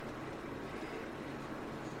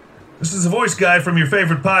This is the voice guy from your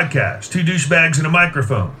favorite podcast, Two Douchebags and a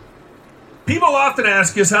Microphone. People often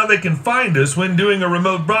ask us how they can find us when doing a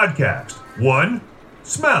remote broadcast. 1.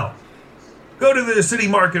 Smell. Go to the city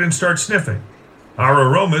market and start sniffing. Our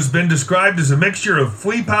aroma's been described as a mixture of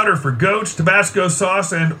flea powder for goats, Tabasco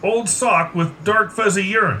sauce, and old sock with dark fuzzy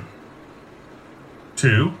urine.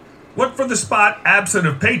 2. Look for the spot absent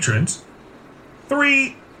of patrons.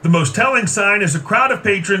 3. The most telling sign is a crowd of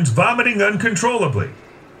patrons vomiting uncontrollably.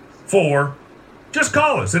 4. Just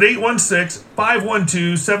call us at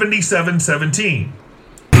 816-512-7717.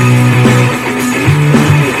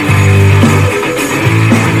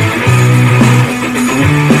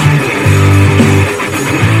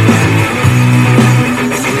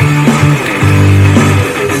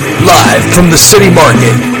 Live from the City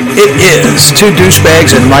Market, it is Two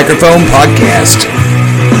Douchebags and Microphone Podcast.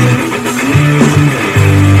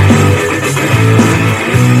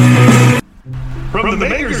 From the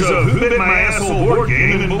makers of Who Bit My Asshole board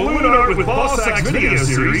game and Balloon Art with Ball Sacks video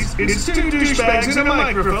series, it's Two Douchebags and a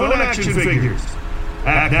Microphone action figures.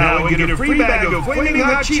 Act now and get a free bag of flaming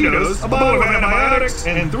hot Cheetos, a bottle of antibiotics,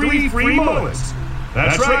 and 3 free mullets.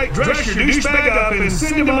 That's right, dress your douchebag up and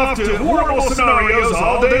send him off to horrible scenarios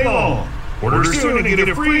all day long. Order soon and get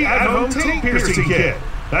a free at-home tape piercing kit.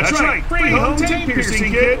 That's right, free home tape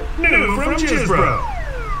piercing kit, new from Jizbro.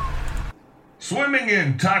 Swimming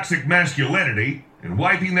in toxic masculinity and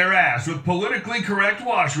wiping their ass with politically correct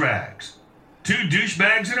wash rags. Two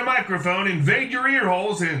douchebags and a microphone invade your ear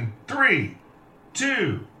holes in 3,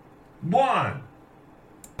 2, 1.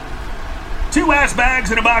 2 ass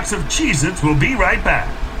bags and a box of Cheez-Its will be right back.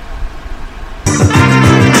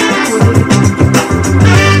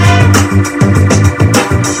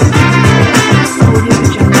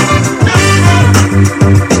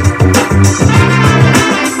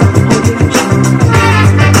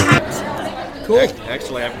 Cool.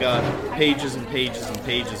 Actually, I've got pages and pages and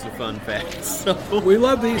pages of fun facts. So we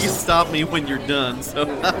love these. You stop me when you're done. So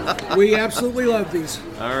we absolutely love these.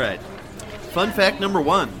 All right. Fun fact number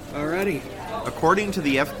 1. Alrighty. According to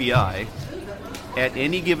the FBI, at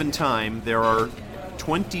any given time, there are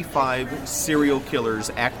 25 serial killers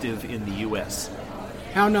active in the U.S.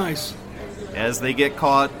 How nice. As they get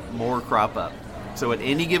caught, more crop up. So at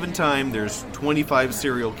any given time, there's 25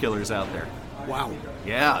 serial killers out there. Wow.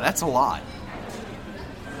 Yeah, that's a lot.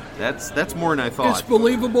 That's more than I thought. It's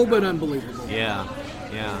believable, but unbelievable. Yeah.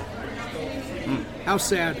 How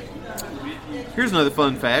sad. Here's another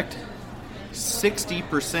fun fact.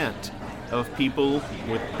 60% of people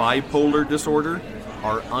with bipolar disorder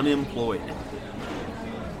are unemployed.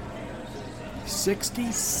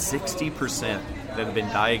 60% that have been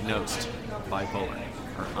diagnosed with bipolar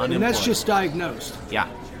are unemployed. And that's just diagnosed. Yeah.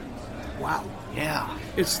 Wow. Yeah.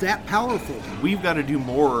 It's that powerful. We've got to do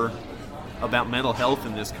more about mental health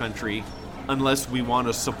in this country unless we want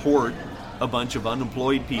to support a bunch of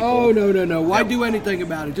unemployed people. Oh, no. Why do anything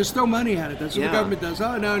about it? Just throw money at it. That's what the government does.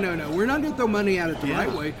 Oh, no. We're not going to throw money at it the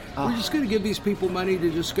right way. We're just going to give these people money to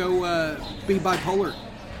just go be bipolar.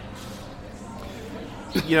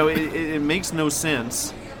 You know, it makes no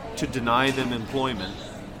sense to deny them employment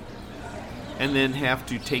and then have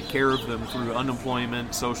to take care of them through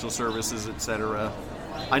unemployment, social services, etc.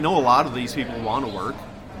 I know a lot of these people want to work,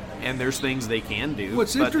 and there's things they can do.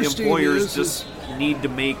 What's but interesting employers just need to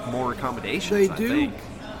make more accommodations. They I do. think.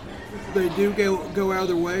 They do go out of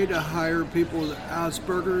their way to hire people with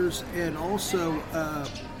Asperger's and also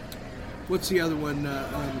what's the other one?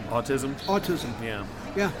 Autism. Autism. Yeah.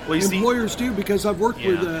 Yeah. Well, employers do, because I've worked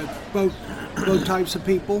with both types of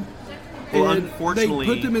people. Well, and unfortunately,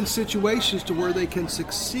 they put them in situations to where they can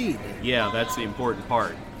succeed. Yeah, that's the important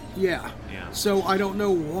part. Yeah. So I don't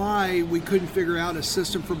know why we couldn't figure out a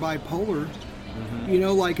system for bipolar. Mm-hmm. You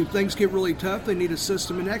know, like if things get really tough, they need a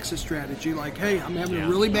system and exit strategy. Like, hey, I'm having a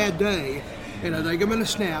really bad day, and I think I'm going to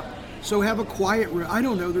snap. So have a quiet room. I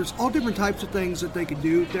don't know. There's all different types of things that they can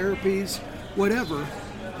do, therapies, whatever.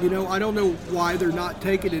 You know, I don't know why they're not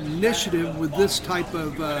taking initiative with this type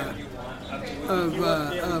of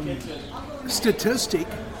statistic.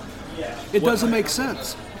 It doesn't make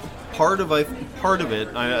sense. Part of it,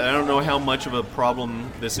 I don't know how much of a problem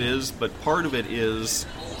this is, but part of it is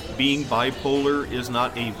being bipolar is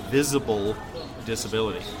not a visible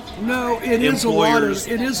disability. No, it is a lot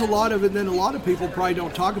of it, and then a lot of people probably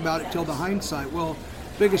don't talk about it till the hindsight. Well,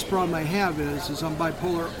 biggest problem I have is I'm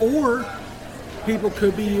bipolar, or people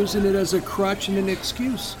could be using it as a crutch and an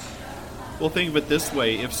excuse. Well, think of it this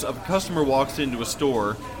way: if a customer walks into a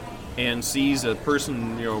store and sees a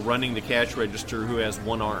person, you know, running the cash register who has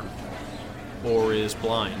one arm or is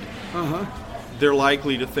blind, they're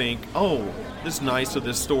likely to think, oh, it's nice of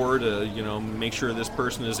this store to, make sure this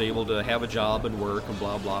person is able to have a job and work and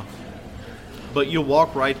blah, blah. But you'll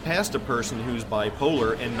walk right past a person who's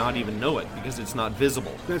bipolar and not even know it because it's not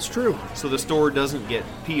visible. That's true. So the store doesn't get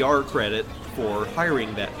PR credit for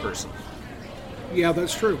hiring that person. Yeah,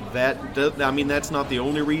 that's true. That's not the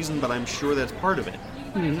only reason, but I'm sure that's part of it.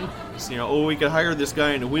 Mm-hmm. So, we could hire this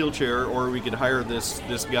guy in a wheelchair, or we could hire this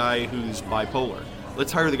guy who's bipolar.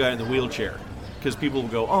 Let's hire the guy in the wheelchair, because people will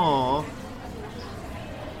go, "Aw."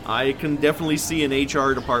 I can definitely see an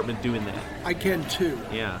HR department doing that. I can too.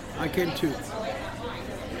 Yeah, I can too.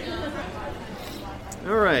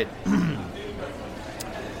 All right.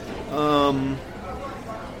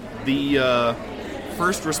 The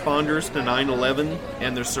first responders to 9/11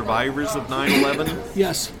 and the survivors of 9/11.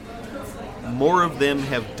 Yes. More of them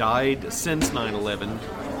have died since 9/11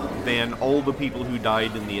 than all the people who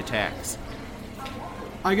died in the attacks.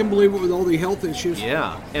 I can believe it with all the health issues.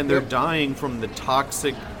 Yeah, and they're dying from the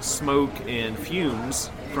toxic smoke and fumes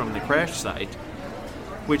from the crash site,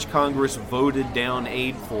 which Congress voted down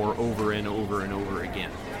aid for over and over and over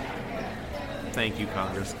again. Thank you,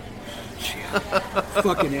 Congress.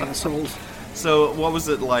 Fucking assholes. So, what was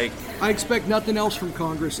it like? I expect nothing else from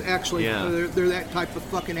Congress, actually. Yeah. They're that type of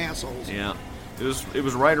fucking assholes. Yeah. It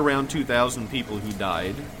was right around 2,000 people who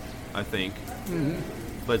died, I think. Mm-hmm.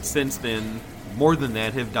 But since then, more than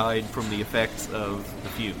that have died from the effects of the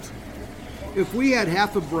fumes. If we had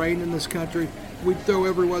half a brain in this country, we'd throw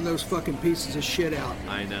every one of those fucking pieces of shit out.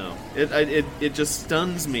 I know. It just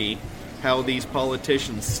stuns me how these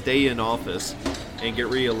politicians stay in office and get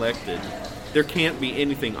reelected. There can't be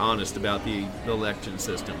anything honest about the election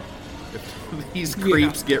system. If these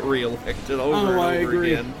creeps get reelected over and over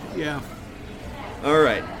again. Yeah. All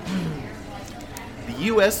right. The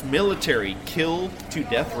U.S. military kill to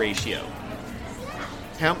death ratio.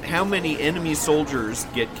 How many enemy soldiers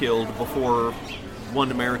get killed before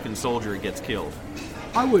one American soldier gets killed?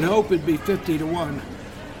 I would hope it'd be 50 to 1.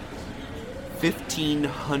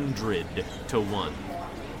 1,500 to 1.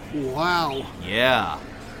 Wow. Yeah.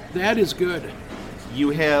 That is good.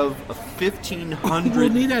 You have a 1,500... We'll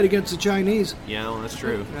need that against the Chinese. Yeah, well, that's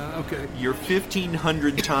true. Okay. You're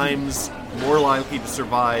 1,500 times more likely to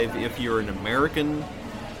survive if you're an American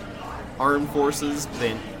armed forces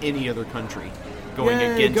than any other country going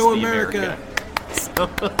against go the America.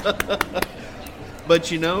 But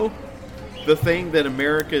the thing that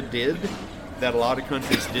America did that a lot of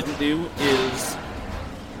countries didn't do is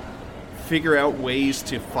figure out ways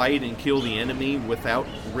to fight and kill the enemy without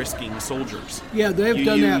risking soldiers. Yeah, they've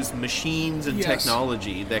done that. You use machines and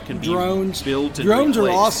technology that can be built and Drones replaced. are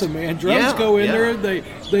awesome, man. Drones go in there.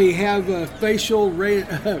 They have facial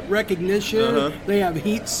recognition. Uh-huh. They have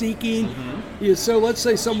heat seeking. Mm-hmm. Yeah, so let's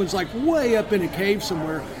say someone's like way up in a cave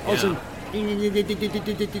somewhere. All of a sudden,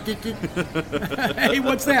 hey,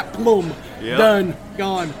 what's that? Plum. Yep. Done.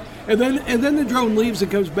 Gone. And then the drone leaves and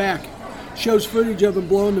comes back. Shows footage of him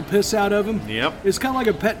blowing the piss out of him. Yep. It's kind of like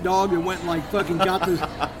a pet dog that went and like fucking got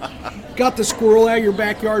the squirrel out of your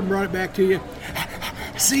backyard and brought it back to you.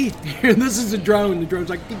 See, this is a drone. The drone's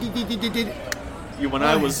like. When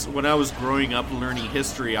I was growing up learning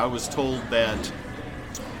history, I was told that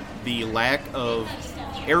the lack of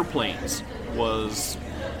airplanes was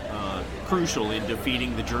crucial in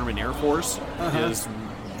defeating the German Air Force because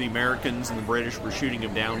the Americans and the British were shooting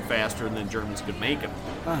them down faster than the Germans could make them.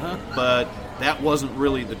 But that wasn't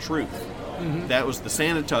really the truth. Mm-hmm. That was the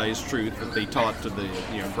sanitized truth that they taught to the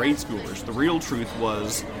grade schoolers. The real truth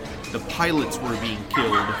was the pilots were being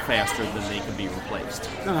killed faster than they could be replaced.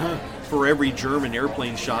 For every German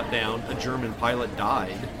airplane shot down, a German pilot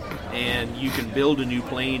died. And you can build a new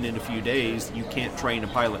plane in a few days. You can't train a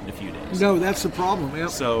pilot in a few days. No, that's the problem. Yep.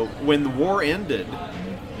 So when the war ended,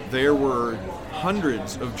 there were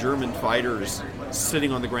hundreds of German fighters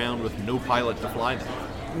sitting on the ground with no pilot to fly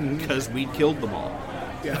them because we'd killed them all.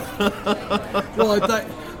 Yeah. Well,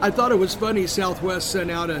 I thought it was funny. Southwest sent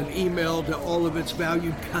out an email to all of its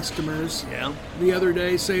valued customers the other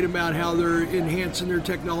day saying about how they're enhancing their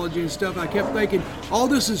technology and stuff. I kept thinking, all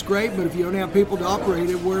this is great, but if you don't have people to operate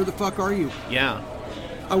it, where the fuck are you? Yeah.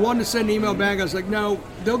 I wanted to send an email back. I was like, no,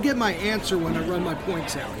 they'll get my answer when I run my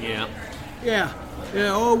points out. Yeah. Yeah.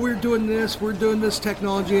 Yeah, oh, we're doing this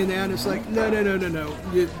technology and that. And it's like, no.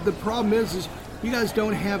 The problem is you guys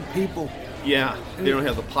don't have people. Yeah, they don't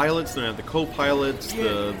have the pilots, they don't have the co-pilots,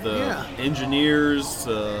 the engineers,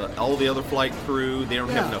 all the other flight crew. They don't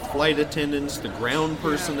have enough flight attendants, the ground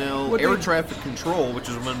personnel. Air traffic control, which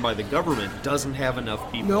is run by the government, doesn't have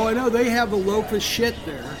enough people. No, I know. They have a loaf of shit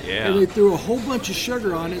there. Yeah. And they threw a whole bunch of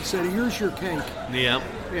sugar on it and said, here's your cake. Yeah.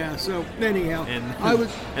 Yeah, so anyhow.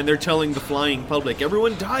 And they're telling the flying public,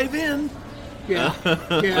 everyone dive in. Yeah,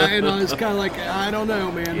 and I was kind of like, I don't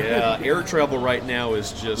know, man. Yeah, air travel right now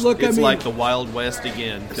is just, like the Wild West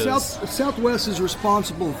again. Southwest is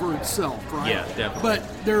responsible for itself, right? Yeah, definitely.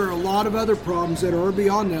 But there are a lot of other problems that are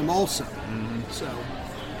beyond them also. Mm-hmm. So.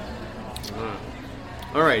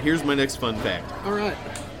 All right, here's my next fun fact. All right.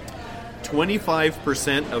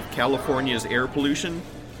 25% of California's air pollution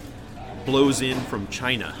blows in from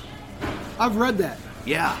China. I've read that.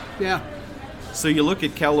 Yeah. Yeah. So you look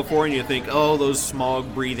at California and think, oh, those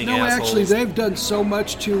smog-breathing assholes. No, actually, they've done so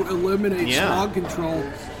much to eliminate smog control,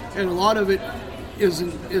 and a lot of it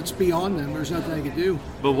it's beyond them. There's nothing they can do.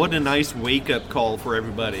 But what a nice wake-up call for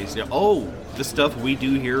everybody. So, oh, the stuff we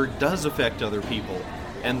do here does affect other people,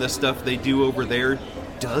 and the stuff they do over there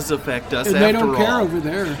does affect us and after all. they don't care over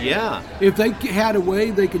there. Yeah. If they had a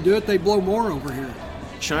way they could do it, they'd blow more over here.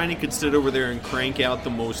 China could sit over there and crank out the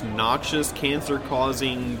most noxious,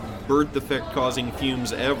 cancer-causing, birth defect-causing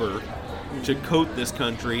fumes ever to coat this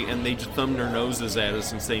country, and they just thumb their noses at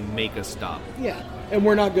us and say, make us stop. Yeah, and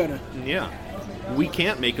we're not gonna. Yeah. We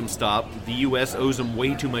can't make them stop. The U.S. owes them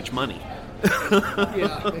way too much money.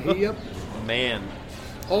 Yep. Man.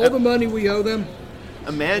 All the money we owe them.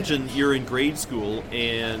 Imagine you're in grade school,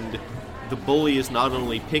 and the bully is not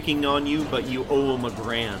only picking on you, but you owe him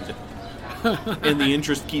 $1,000. And the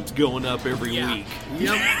interest keeps going up every week.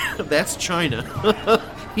 Yep. That's China.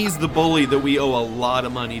 He's the bully that we owe a lot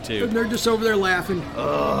of money to. And they're just over there laughing.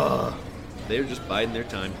 They're just biding their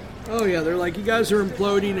time. Oh, yeah. They're like, you guys are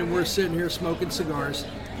imploding, and we're sitting here smoking cigars.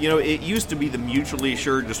 You know, it used to be the mutually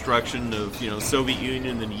assured destruction of, Soviet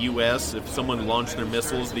Union and the U.S. If someone launched their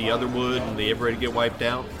missiles, the other would, and everybody get wiped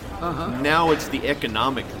out. Now it's the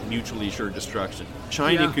economic mutually assured destruction.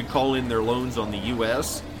 China could call in their loans on the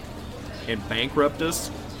U.S., and bankrupt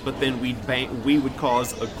us, but then we would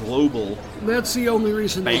cause a global That's the only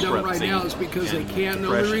reason they don't right now is because they can't. The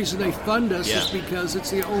only reason they fund us is because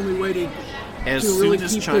it's the only way to really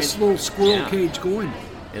keep this little squirrel cage going.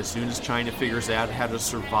 As soon as China figures out how to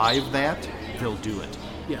survive that, they'll do it.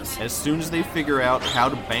 Yes. As soon as they figure out how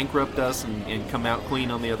to bankrupt us and come out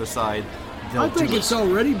clean on the other side, they'll do it. I think it's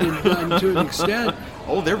already been done to an extent.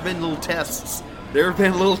 Oh, there have been little tests. There have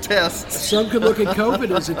been little tests. Some could look at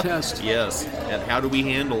COVID as a test. Yes. At how do we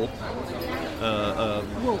handle a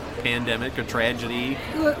pandemic, a tragedy,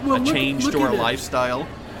 a change to our lifestyle?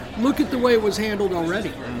 Look at the way it was handled already.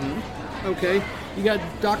 Mm-hmm. Okay? You got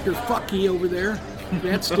Dr. Fucky over there.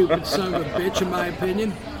 That stupid son of a bitch, in my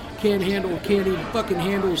opinion. Can't even fucking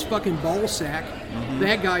handle his fucking ball sack. Mm-hmm.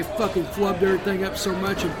 That guy fucking flubbed everything up so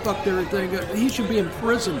much and fucked everything up. He should be in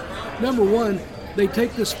prison. Number one, they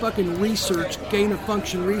take this fucking research,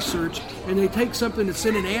 gain-of-function research, and they take something that's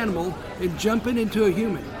in an animal and jump it into a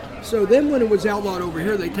human. So then when it was outlawed over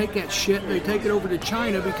here, they take that shit and they take it over to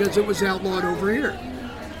China because it was outlawed over here.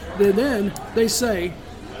 Then they say,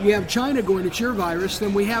 you have China going, it's your virus,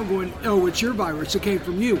 then we have going, oh, it's your virus, it came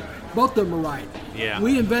from you. Both of them are right. Yeah.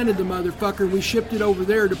 We invented the motherfucker, we shipped it over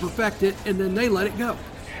there to perfect it, and then they let it go.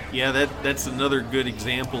 Yeah, that's another good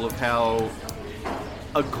example of how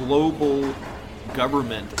a global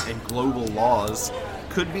government and global laws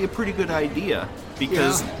could be a pretty good idea,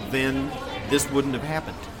 because then this wouldn't have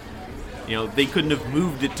happened. They couldn't have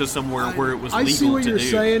moved it to somewhere where it was legal to do. I see what you're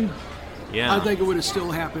saying. Yeah. I think it would have still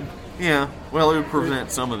happened. Yeah, well, it would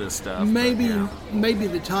prevent some of this stuff. Maybe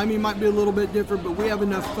the timing might be a little bit different, but we have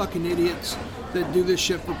enough fucking idiots that do this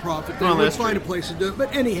shit for profit. Then let's find a place to do it.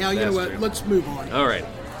 But anyhow, you know what? True. Let's move on. All right.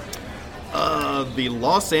 The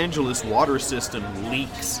Los Angeles water system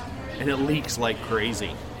leaks, and it leaks like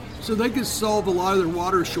crazy. So they could solve a lot of their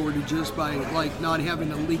water shortages by not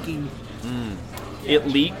having a leaking. It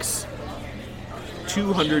leaks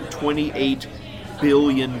 228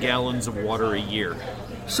 billion gallons of water a year.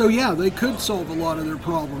 So yeah, they could solve a lot of their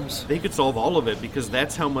problems. They could solve all of it because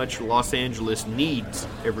that's how much Los Angeles needs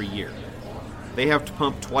every year. They have to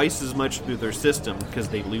pump twice as much through their system because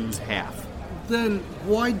they lose half. Then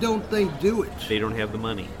why don't they do it? They don't have the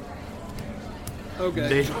money. Okay.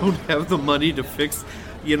 They don't have the money to fix...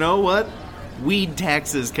 You know what? Weed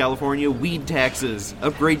taxes, California. Weed taxes.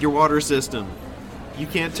 Upgrade your water system. You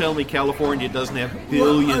can't tell me California doesn't have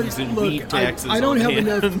billions in weed taxes. I don't have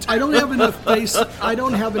enough faith. I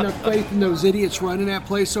don't have enough faith in those idiots running that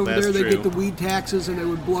place over there. They get the weed taxes and they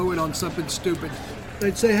would blow it on something stupid.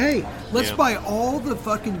 They'd say, hey, let's buy all the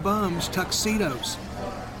fucking bums tuxedos.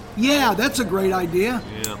 Yeah, that's a great idea.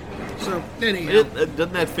 Yeah. So, anyhow.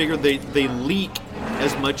 Doesn't that figure they leak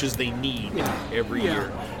as much as they need every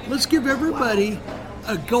year? Let's give everybody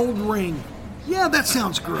a gold ring. Yeah, that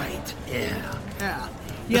sounds great.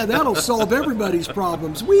 Yeah, that'll solve everybody's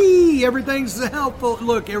problems. Whee! Everything's helpful.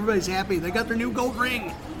 Look, everybody's happy. They got their new gold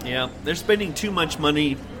ring. Yeah, they're spending too much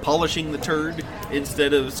money polishing the turd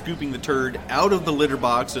instead of scooping the turd out of the litter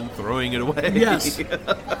box and throwing it away. Yes.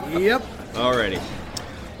 Yep. Alrighty.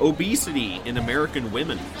 Obesity in American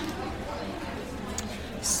women.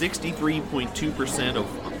 63.2% of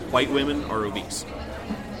white women are obese.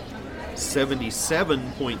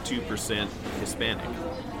 77.2% Hispanic.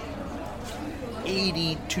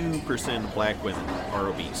 82% of black women are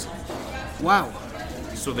obese. Wow.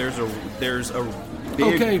 So there's a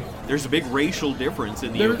big racial difference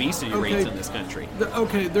in the obesity rates in this country.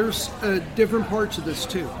 There's different parts of this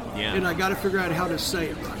too. Yeah. And I got to figure out how to say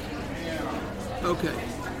it right. Okay.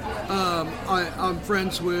 I'm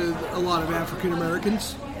friends with a lot of African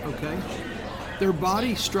Americans. Okay. Their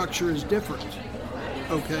body structure is different.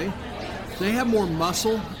 Okay. They have more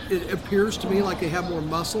muscle. It appears to me like they have more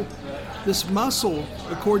muscle. This muscle,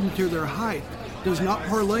 according to their height, does not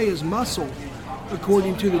parlay as muscle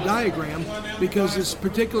according to the diagram, because this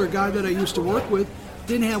particular guy that I used to work with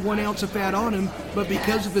didn't have 1 ounce of fat on him, but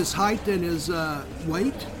because of his height and his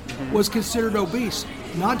weight, was considered obese.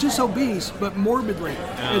 Not just obese, but morbidly.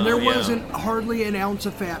 And there wasn't hardly an ounce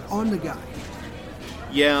of fat on the guy.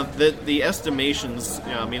 Yeah, the estimations,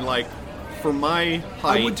 for my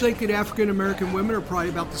height... I would think that African American women are probably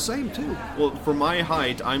about the same, too. Well, for my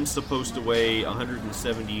height, I'm supposed to weigh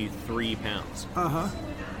 173 pounds. Uh-huh.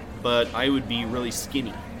 But I would be really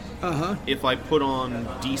skinny. Uh-huh. If I put on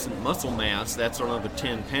decent muscle mass, that's another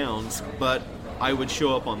 10 pounds, but I would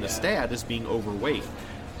show up on the stat as being overweight.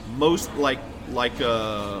 Most, like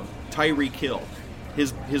Tyreek Hill,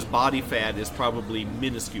 his body fat is probably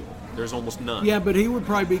minuscule. There's almost none. Yeah, but he would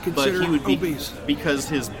probably be considered obese. Because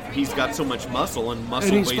he's got so much muscle, and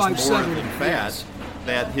muscle weighs more than fat,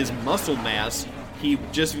 that his muscle mass...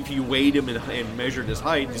 if you weighed him and measured his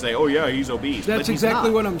height, you say, oh yeah, he's obese. That's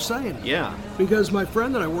exactly what I'm saying. Yeah. Because my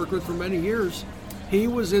friend that I worked with for many years, he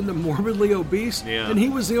was in the morbidly obese, and he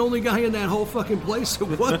was the only guy in that whole fucking place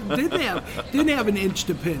who didn't have an inch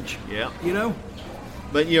to pinch. Yeah. You know?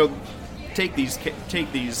 But, take these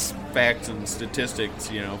facts and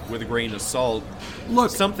statistics, with a grain of salt.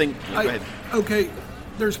 Look, go ahead. Okay,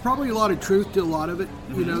 there's probably a lot of truth to a lot of it.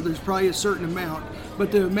 Mm-hmm. There's probably a certain amount,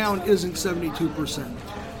 but the amount isn't 72%.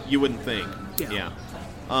 You wouldn't think. Yeah.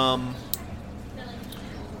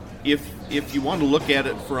 If you want to look at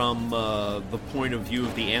it from the point of view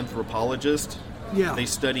of the anthropologist, they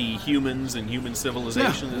study humans and human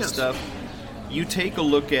civilization and stuff. You take a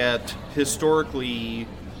look at historically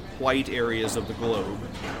white areas of the globe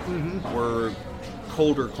were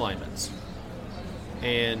colder climates,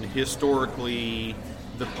 and historically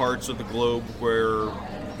the parts of the globe where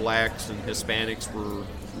blacks and Hispanics were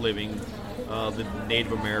living, the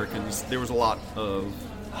Native Americans, there was a lot of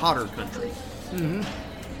hotter country.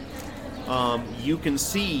 You can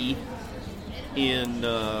see in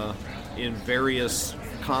various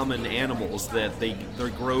common animals that they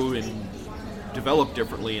grow and develop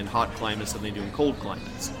differently in hot climates than they do in cold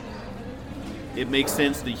climates. It makes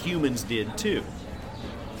sense that humans did too.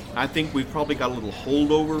 I think we've probably got a little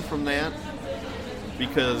holdover from that,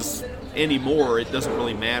 because anymore it doesn't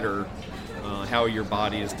really matter how your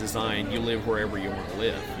body is designed. You live wherever you want to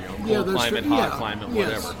live. Cold climate, hot climate,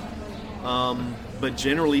 whatever. But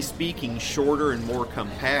generally speaking, shorter and more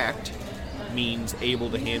compact means able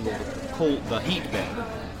to handle the heat better.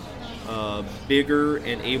 Bigger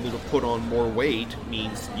and able to put on more weight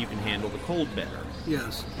means you can handle the cold better.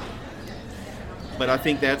 Yes. But I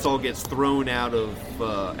think that's all gets thrown out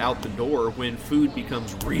the door when food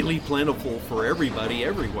becomes really plentiful for everybody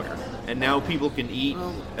everywhere, and now people can eat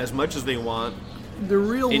as much as they want,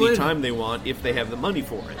 anytime they want, if they have the money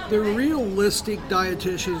for it. The realistic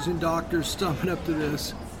dietitians and doctors stumping up to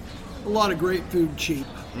this, a lot of great food cheap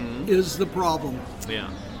is the problem.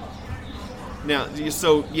 Yeah. Now, we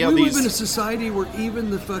live in a society where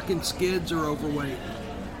even the fucking skids are overweight.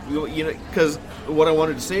 Because what I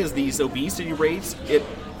wanted to say is these obesity rates,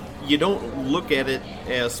 you don't look at it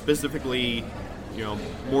as specifically,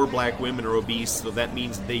 more black women are obese, so that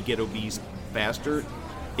means they get obese faster.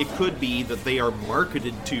 It could be that they are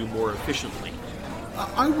marketed to more efficiently.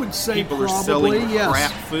 I would say people probably, are selling yes.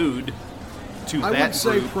 crap food to I that would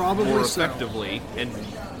say group probably more so. effectively, and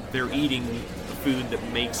they're eating the food that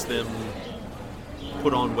makes them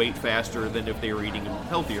put on weight faster than if they were eating a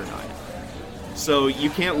healthier diet. So you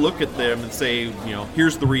can't look at them and say,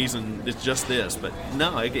 here's the reason, it's just this. But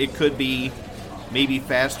no, it could be maybe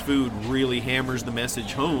fast food really hammers the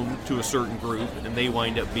message home to a certain group, and they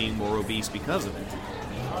wind up being more obese because of it.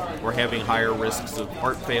 Or having higher risks of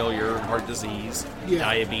heart failure, heart disease,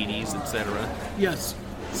 diabetes, etc. Yes.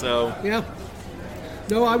 So... Yeah.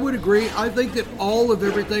 No, I would agree. I think that all of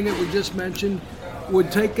everything that we just mentioned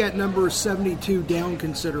would take that number of 72 down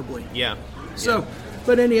considerably. Yeah. So,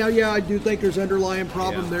 but anyhow, I do think there's underlying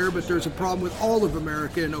problem there, but there's a problem with all of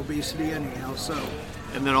America and obesity anyhow, so.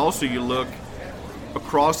 And then also you look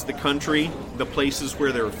across the country, the places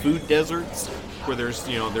where there are food deserts, where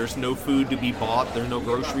there's no food to be bought, there's no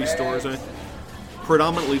grocery stores.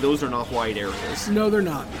 Predominantly, those are not white areas. No, they're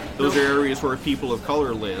not. Those are areas where people of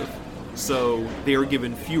color live. So they are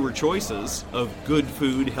given fewer choices of good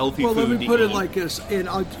food, healthy food to eat. Well, let me put it like this, and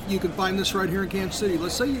you can find this right here in Kansas City.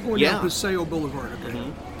 Let's say you're going down Paseo Boulevard, okay?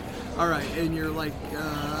 Mm-hmm. All right, and you're like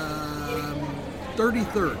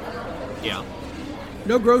 33rd. Yeah.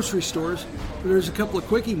 No grocery stores. There's a couple of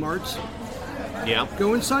Quickie Marts. Yeah.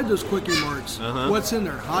 Go inside those Quickie Marts. Uh-huh. What's in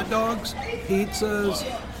there? Hot dogs, pizzas,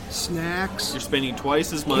 snacks. You're spending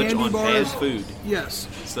twice as much candy on bars. fast food. Yes.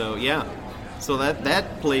 So, So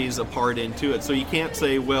that plays a part into it. So you can't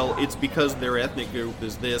say, well, it's because their ethnic group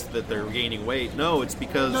is this that they're gaining weight. No, it's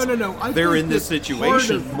because they're in this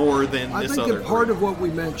situation more than this other group. I think that part of what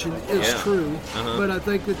we mentioned is true, but I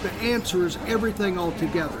think that the answer is everything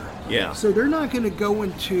altogether. Yeah. So they're not going to go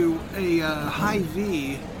into a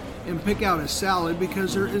Hy-Vee and pick out a salad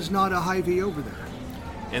because there is not a Hy-Vee over there.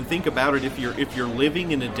 And think about it, if you're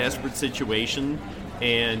living in a desperate situation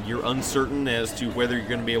and you're uncertain as to whether you're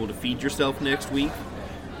going to be able to feed yourself next week,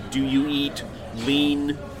 do you eat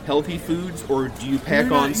lean, healthy foods, or do you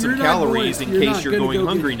pack on some calories in case you're going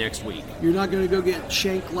hungry next week? You're not going to go get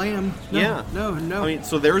shank lamb. No, No. I mean,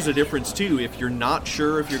 so there's a difference too. If you're not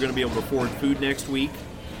sure if you're going to be able to afford food next week,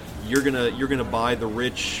 you're gonna buy the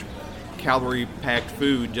rich, calorie-packed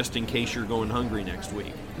food just in case you're going hungry next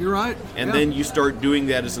week. You're right. And then you start doing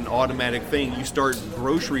that as an automatic thing. You start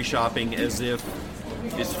grocery shopping as if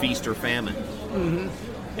it's feast or famine. Mm-hmm.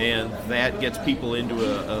 And that gets people into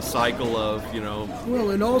a cycle of,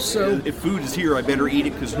 Well, and also, if food is here, I better eat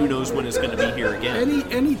it because who knows when it's going to be here again.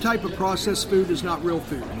 Any type of processed food is not real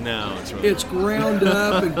food. No, it's right. It's ground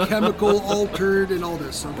up and chemical altered and all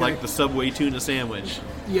this. Okay? Like the Subway tuna sandwich.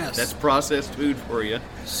 Yes. That's processed food for you.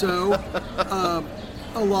 So,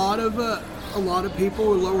 a lot of people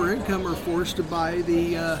with lower income are forced to buy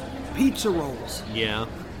the pizza rolls. Yeah.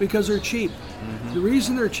 Because they're cheap. Mm-hmm. The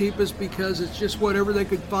reason they're cheap is because it's just whatever they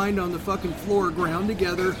could find on the fucking floor ground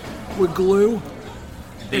together with glue.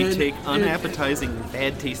 They take unappetizing,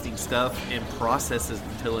 bad-tasting stuff and process it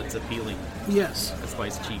until it's appealing. Yes. That's why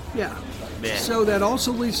it's cheap. Yeah. Blech. So that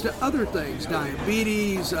also leads to other things,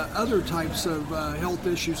 diabetes, other types of health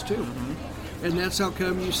issues too. Mm-hmm. And that's how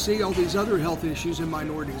come you see all these other health issues in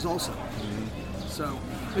minorities also. Mm-hmm. So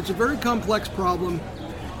it's a very complex problem.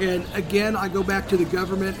 And again, I go back to the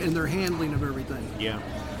government and their handling of everything. Yeah.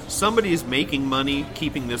 Somebody is making money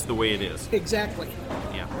keeping this the way it is. Exactly.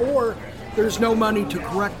 Yeah. Or there's no money to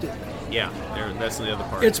correct it. Yeah, that's the other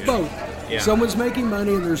part. It's both. Yeah. Someone's making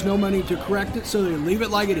money and there's no money to correct it, so they leave it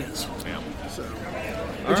like it is. Yeah. So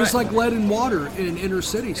it's just like lead and water in inner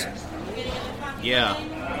cities. Yeah.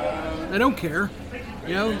 They don't care.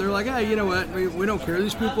 They're like, hey, you know what? We don't care.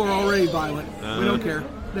 These people are already violent. We don't care.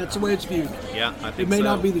 That's the way it's viewed. Yeah, I think it may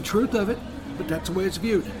not be the truth of it, but that's the way it's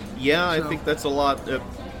viewed. Yeah, I think that's a lot.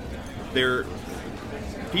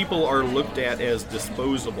 People are looked at as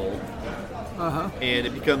disposable, and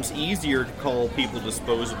it becomes easier to call people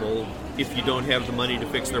disposable if you don't have the money to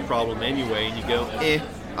fix their problem anyway, and you go,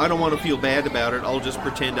 I don't want to feel bad about it, I'll just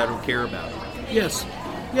pretend I don't care about it. Yes.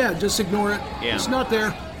 Yeah, just ignore it. Yeah. It's not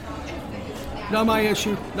there. Not my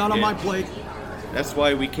issue. Not on my plate. That's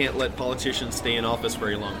why we can't let politicians stay in office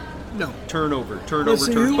very long. No. Turnover.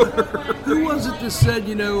 Who was it that said,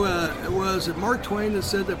 was it Mark Twain that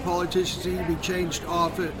said that politicians need to be changed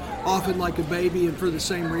often like a baby and for the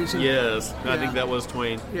same reason? Yes, I think that was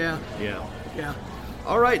Twain. Yeah. Yeah.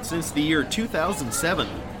 All right, since the year 2007,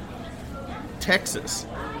 Texas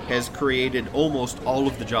has created almost all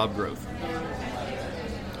of the job growth.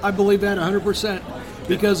 I believe that 100%.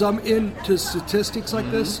 Because I'm into statistics like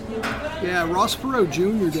this. Yeah, Ross Perot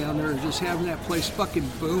Jr. down there is just having that place fucking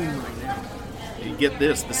boom right now. You get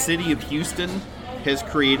this, the city of Houston has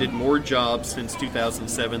created more jobs since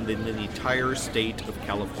 2007 than the entire state of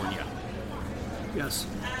California. Yes.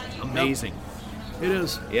 Amazing. Yep. It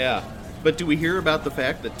is. Yeah. But do we hear about the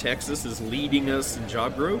fact that Texas is leading us in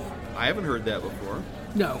job growth? I haven't heard that before.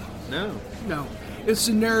 No. No. It's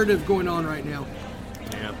the narrative going on right now.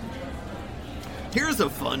 Yeah. Here's a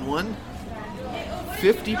fun one.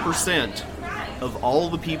 50% of all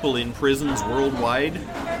the people in prisons worldwide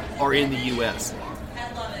are in the U.S.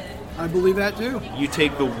 I believe that too. You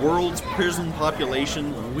take the world's prison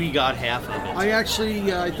population, we got half of it. I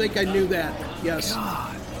think I knew that. Yes.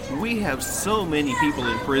 God, we have so many people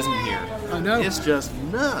in prison here. I know. It's just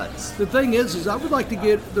nuts. The thing is I would like to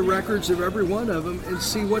get the records of every one of them and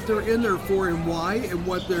see what they're in there for and why and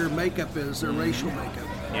what their makeup is, their racial makeup.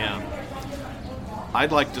 Yeah.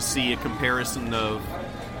 I'd like to see a comparison of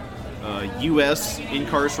U.S.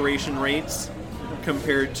 incarceration rates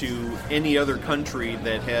compared to any other country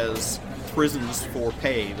that has prisons for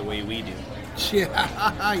pay the way we do.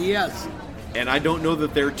 Yeah, yes. And I don't know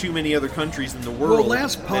that there are too many other countries in the world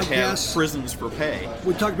last that have podcast, prisons for pay.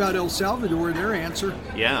 We talked about El Salvador and their answer.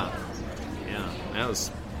 Yeah.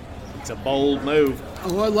 It's a bold move.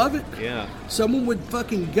 Oh, I love it. Yeah. Someone with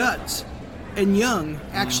fucking guts and young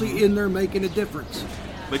actually in there making a difference.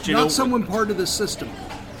 But you Not know, someone part of the system.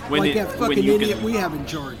 Like that fucking idiot we have in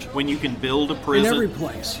charge. When you can build a prison... In every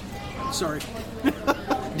place. Sorry.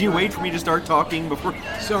 Do you wait for me to start talking before...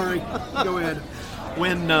 Sorry. Go ahead.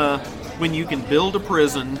 When you can build a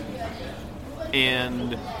prison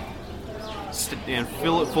and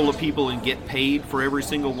fill it full of people and get paid for every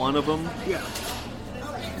single one of them... Yeah.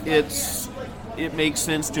 It makes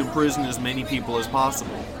sense to imprison as many people as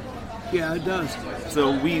possible. Yeah, it does.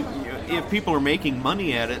 So if people are making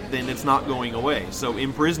money at it, then it's not going away. So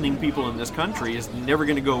imprisoning people in this country is never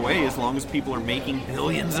going to go away as long as people are making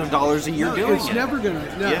billions of dollars a year doing it. It's never going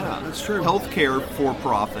to. No, yeah, that's true. Healthcare for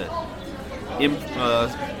profit.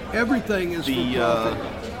 Everything is for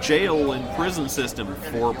profit. Jail and prison system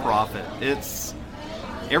for profit.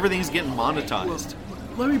 Everything's getting monetized.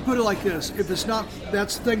 Let me put it like this. If it's not,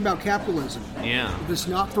 that's the thing about capitalism. Yeah. If it's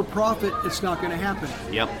not for profit, it's not going to happen.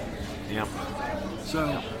 Yep.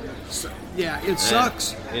 So yeah, it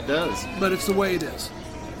sucks. It does. But it's the way it is.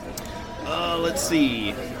 Let's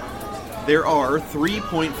see. There are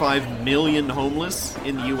 3.5 million homeless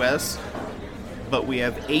in the U.S., but we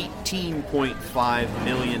have 18.5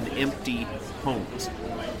 million empty homes.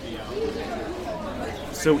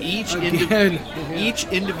 So each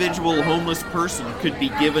individual homeless person could be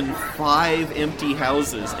given 5 empty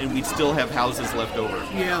houses, and we'd still have houses left over.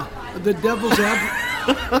 Yeah, the devil's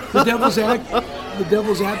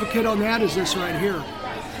advocate on that is this right here.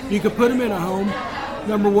 You could put them in a home.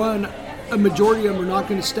 Number one, a majority of them are not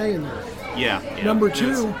going to stay in there. Yeah. Number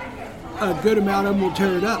two, a good amount of them will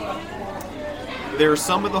tear it up. There are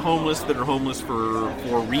some of the homeless that are homeless for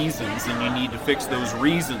reasons, and you need to fix those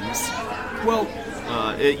reasons. Well,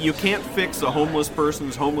 you can't fix a homeless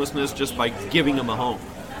person's homelessness just by giving them a home.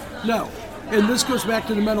 No. And this goes back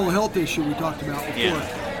to the mental health issue we talked about before. Yeah.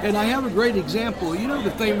 And I have a great example. You know the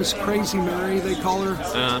famous Crazy Mary, they call her?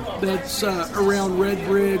 That's around Red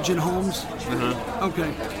Bridge and Holmes?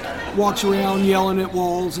 Okay. Walks around yelling at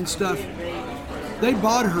walls and stuff. They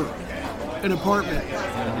bought her an apartment.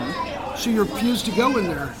 She refused to go in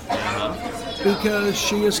there because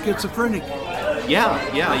she is schizophrenic. Yeah.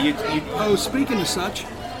 Speaking of such.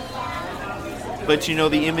 But you know,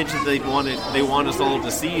 the image that they want us all to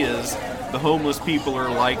see is the homeless people are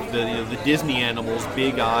like the Disney animals,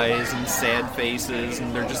 big eyes and sad faces,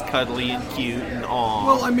 and they're just cuddly and cute and aw.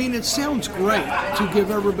 Well, I mean, it sounds great to give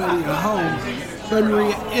everybody a home, but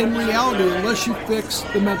in reality, unless you fix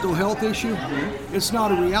the mental health issue, it's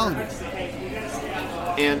not a reality.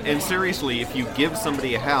 And seriously, if you give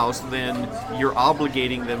somebody a house, then you're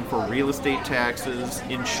obligating them for real estate taxes,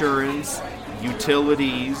 insurance,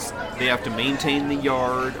 utilities. They have to maintain the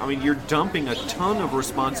yard. I mean, you're dumping a ton of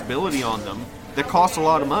responsibility on them that costs a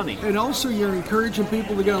lot of money. And also, you're encouraging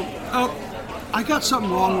people to go, oh, I got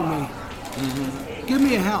something wrong with me. Give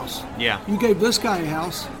me a house. Yeah. You gave this guy a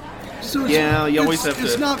house. So you always have to...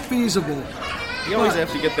 It's not feasible. You always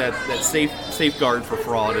have to get that safeguard for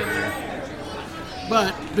fraud in there.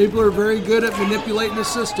 But people are very good at manipulating the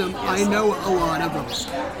system. I know a lot of them.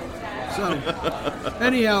 So,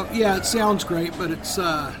 anyhow, yeah, it sounds great, but it's,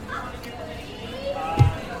 yeah.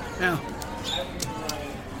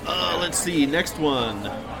 Let's see, next one.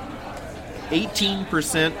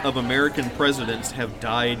 18% of American presidents have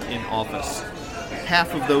died in office.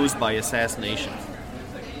 Half of those by assassination.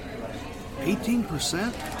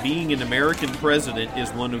 18%? Being an American president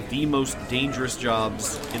is one of the most dangerous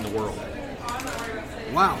jobs in the world.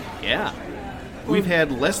 Wow. Yeah. We've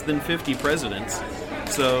had less than 50 presidents,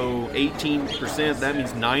 so 18%, that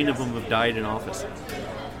means 9 of them have died in office.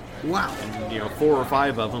 Wow. And, 4 or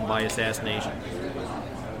 5 of them by assassination.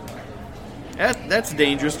 That's a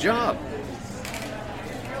dangerous job.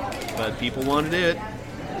 But people wanted it.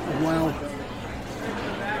 Wow.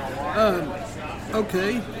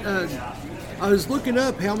 Okay. I was looking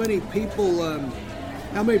up how many people,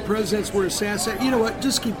 how many presidents were assassinated. You know what?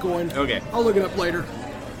 Just keep going. Okay. I'll look it up later.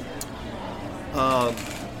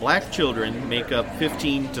 Black children make up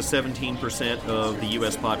 15 to 17% of the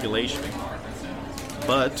U.S. population,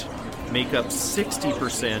 but make up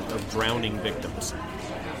 60% of drowning victims.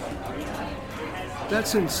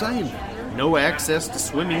 That's insane. No access to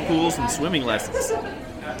swimming pools and swimming lessons.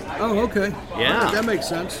 Oh, okay. Yeah. All right, that makes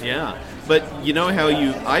sense. Yeah. But you know how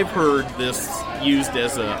I've heard this used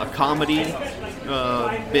as a comedy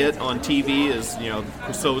bit on TV is,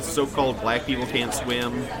 so-called black people can't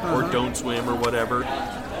swim or don't swim or whatever.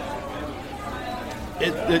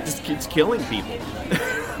 It's killing people.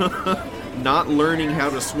 Not learning how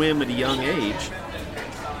to swim at a young age.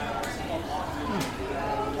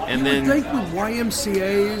 And I think with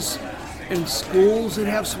YMCAs and schools that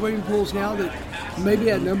have swimming pools now that maybe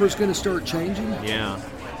that number's going to start changing. Yeah.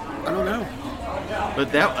 I don't know.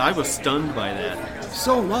 But I was stunned by that.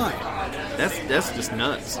 So am I. That's just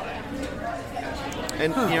nuts.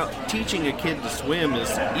 And teaching a kid to swim is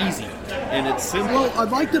easy and it's simple. Well,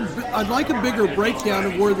 I'd like a bigger breakdown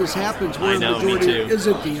of where this happens. Where I know, the majority, me too. Is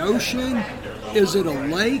it the ocean? Is it a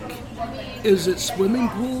lake? Is it swimming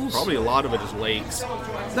pools? Probably a lot of it is lakes.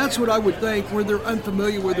 That's what I would think, where they're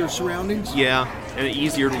unfamiliar with their surroundings. Yeah, and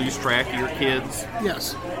easier to lose track of your kids.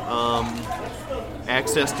 Yes.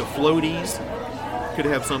 Access to floaties could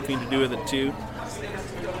have something to do with it too.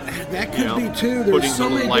 That could be too. There's Putting so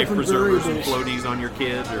little many life different preservers variables. and floaties on your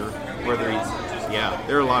kid, or whether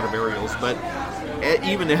there are a lot of variables. But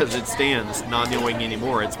even as it stands, not knowing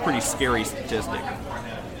anymore, it's a pretty scary statistic.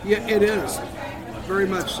 Yeah, it is. Very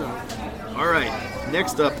much so. All right,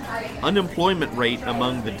 next up, unemployment rate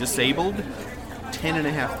among the disabled,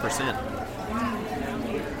 10.5%.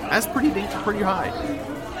 That's pretty high.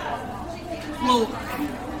 Well,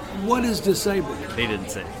 what is disabled? They didn't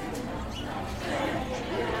say.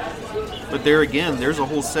 But there again, there's a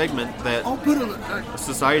whole segment that I'll put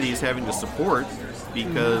society is having to support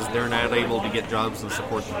because they're not able to get jobs and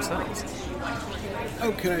support themselves.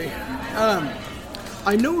 Okay.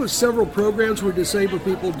 I know of several programs where disabled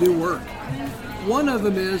people do work. One of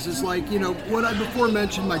them is like, what I before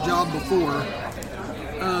mentioned my job before.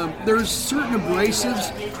 There's certain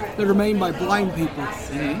abrasives that are made by blind people.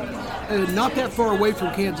 Mm-hmm. And not that far away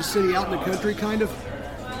from Kansas City, out in the country kind of.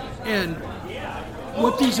 And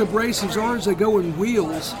what these abrasives are is they go in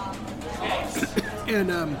wheels.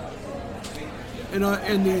 And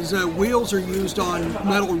these wheels are used on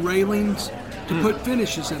metal railings to put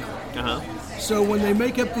finishes in them. Uh-huh. So when they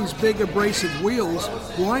make up these big abrasive wheels,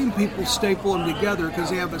 blind people staple them together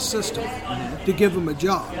because they have a system to give them a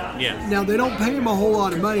job. Yeah. Now, they don't pay them a whole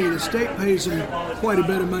lot of money. The state pays them quite a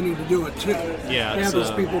bit of money to do it, too. Yeah, to have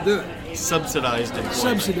those people do it. Subsidized employment.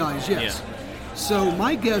 Subsidized, yes. Yeah. So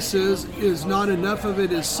my guess is not enough of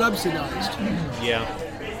it is subsidized. Yeah.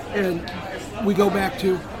 And we go back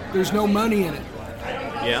to there's no money in it.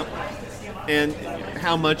 Yeah. And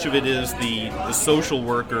how much of it is the social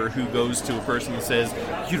worker who goes to a person and says,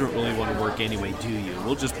 you don't really want to work anyway, do you?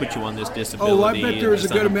 We'll just put you on this disability. Oh, I bet there's a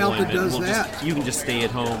good amount that does that. You can just stay at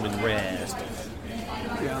home and rest.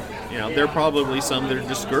 Yeah. There are probably some that are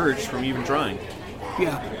discouraged from even trying.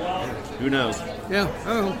 Yeah. Who knows? Yeah.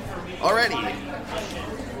 Oh. Alrighty.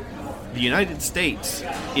 The United States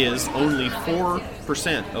is only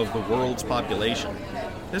 4% of the world's population.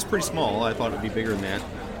 That's pretty small. I thought it would be bigger than that.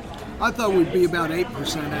 I thought we'd be about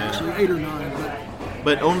 8%, actually, 8 or 9.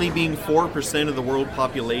 But only being 4% of the world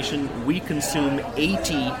population, we consume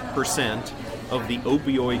 80% of the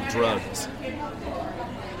opioid drugs.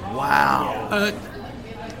 Wow.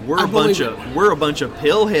 We're a bunch of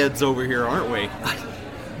pillheads over here, aren't we?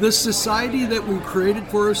 The society that we created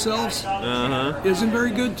for ourselves isn't very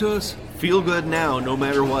good to us. Feel good now, no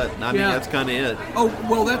matter what. I mean, that's kind of it. Oh,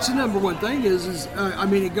 well, that's the number one thing is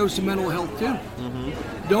it goes to mental health, too. Mm-hmm.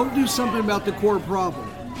 Don't do something about the core problem.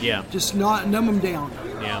 Yeah. Just numb them down.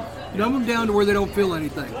 Yeah. Numb them down to where they don't feel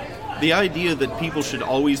anything. The idea that people should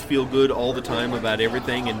always feel good all the time about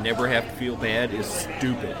everything and never have to feel bad is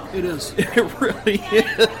stupid. It is. It really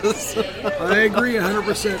is. I agree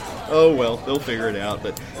 100%. Oh, well, they'll figure it out.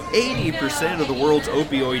 But 80% of the world's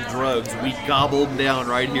opioid drugs, we gobbled down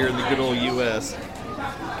right here in the good old U.S.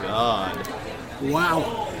 God.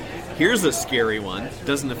 Wow. Here's a scary one.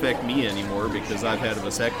 Doesn't affect me anymore because I've had a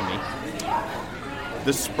vasectomy.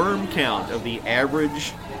 The sperm count of the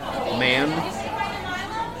average man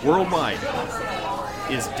worldwide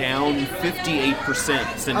is down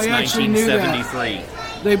 58% since I actually knew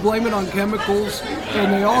 1973. They blame it on chemicals,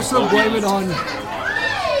 and they also blame it on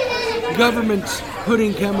governments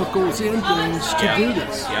putting chemicals in things to do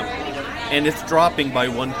this. Yep. And it's dropping by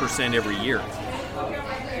 1% every year.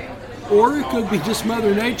 Or it could be just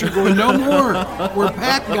Mother Nature going, no more. We're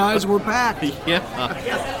packed, guys. We're packed. Yeah.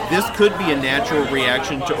 This could be a natural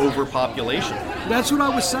reaction to overpopulation. That's what I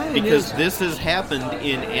was saying. Because this has happened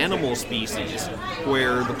in animal species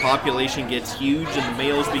where the population gets huge and the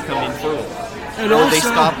males become infertile. And or also, they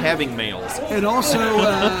stop having males. And also,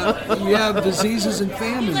 you have diseases and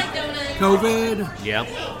famine. COVID. Yep.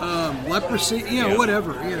 Leprosy,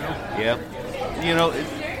 whatever, Yep.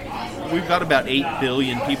 We've got about 8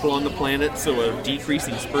 billion people on the planet, so a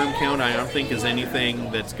decreasing sperm count I don't think is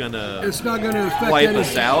anything that's going to wipe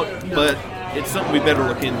us out, but it's something we better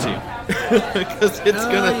look into. Because it's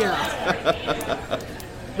going to... Yeah.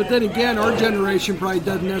 But then again, our generation probably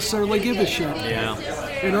doesn't necessarily give a shit. Yeah.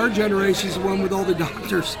 And our generation's the one with all the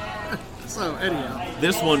doctors. So, anyhow.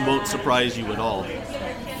 This one won't surprise you at all.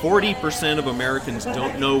 40% of Americans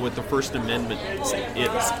don't know what the First Amendment is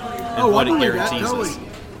and what it guarantees us.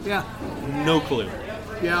 Yeah. No clue.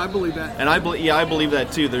 Yeah, I believe that. And I believe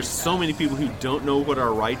that too. There's so many people who don't know what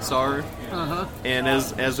our rights are. Uh-huh. And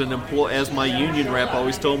as my union rep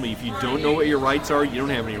always told me, if you don't know what your rights are, you don't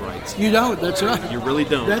have any rights. You don't. That's right. You really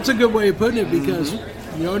don't. That's a good way of putting it because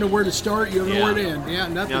you don't know where to start, you don't know where to end. Yeah,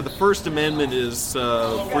 nothing. Now, the First Amendment is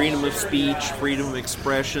freedom of speech, freedom of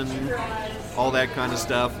expression, all that kind of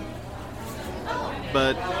stuff.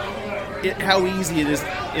 But how easy is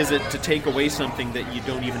it to take away something that you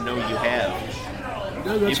don't even know you have?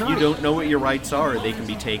 No, that's if you don't know what your rights are, they can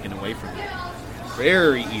be taken away from you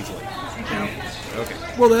very easily. Okay.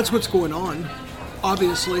 Well, that's what's going on,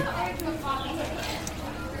 obviously.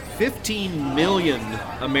 15 million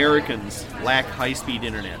Americans lack high-speed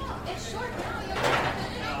internet.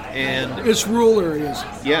 And it's rural areas.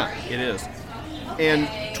 Yeah, it is. And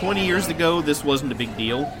 20 years ago, this wasn't a big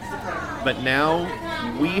deal. But now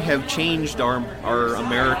we have changed our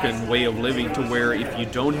American way of living to where if you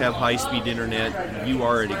don't have high-speed internet, you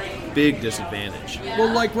are at a big disadvantage.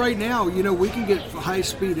 Well, like right now, we can get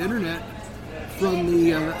high-speed internet from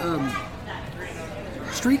the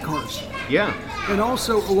streetcars. Yeah. And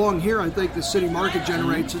also along here, I think the city market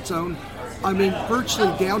generates its own. I mean,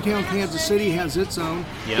 virtually downtown Kansas City has its own,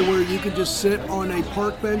 to where you can just sit on a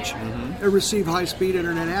park bench and receive high-speed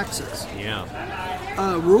internet access. Yeah.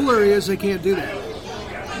 Rural areas, they can't do that.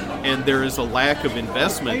 And there is a lack of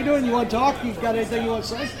investment. How you doing? You want to talk? You got anything you want to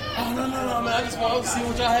say? Oh, no, man. I just want to see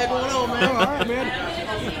what y'all had going on, man. All right,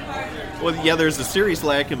 man. Well, yeah, there's a serious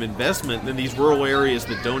lack of investment in these rural areas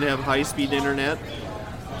that don't have high-speed internet.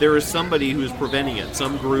 There is somebody who is preventing it,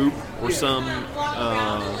 some group or some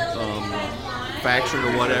faction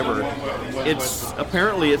or whatever.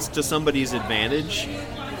 Apparently it's to somebody's advantage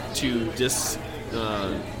to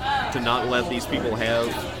not let these people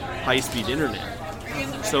have high-speed internet.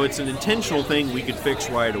 So it's an intentional thing we could fix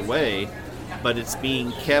right away, but it's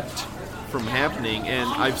being kept from happening. And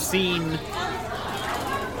I've seen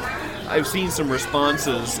some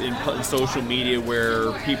responses in social media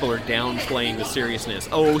where people are downplaying the seriousness.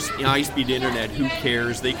 Oh, high-speed internet, who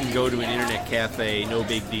cares? They can go to an internet cafe, no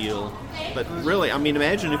big deal. But really, I mean,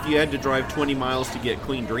 imagine if you had to drive 20 miles to get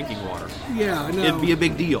clean drinking water. Yeah, I know. It'd be a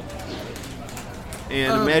big deal.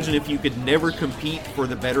 And imagine if you could never compete for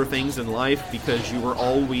the better things in life because you were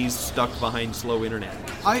always stuck behind slow internet.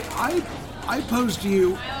 I posed to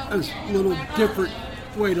you a little different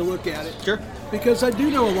way to look at it. Sure. Because I do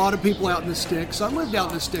know a lot of people out in the sticks. I lived out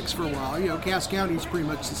in the sticks for a while. Cass County's pretty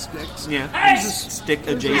much the sticks. Yeah. Stick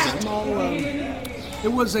adjacent.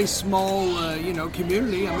 It was a small,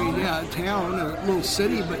 community. I mean, a town, a little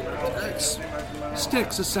city, but it's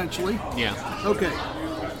sticks essentially. Yeah. Okay.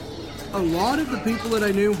 A lot of the people that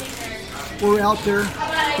I knew were out there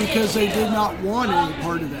because they did not want any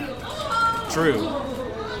part of that. True.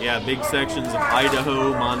 Yeah, big sections of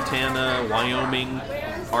Idaho, Montana, Wyoming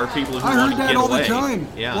are people who want to get away. I heard that all the time.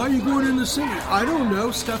 Yeah. Why are you going in the city? I don't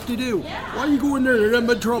know. Stuff to do. Why are you going there? There's nothing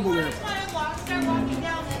but trouble there.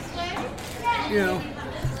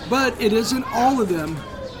 But it isn't all of them.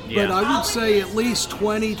 Yeah. But I would say at least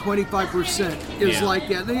 20-25% is like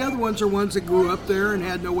that. The other ones are ones that grew up there and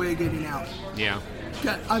had no way of getting out. Yeah.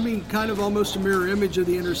 I mean, kind of almost a mirror image of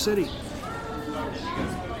the inner city.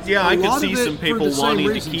 Yeah, I could see some people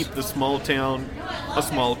wanting to keep the small town a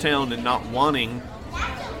small town and not wanting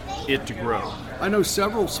it to grow. I know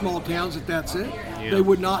several small towns that's it. Yeah. They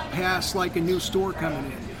would not pass like a new store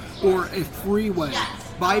coming in or a freeway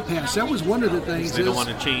bypass. That was one of the things. They don't want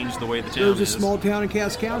to change the way the town is. There was a small town in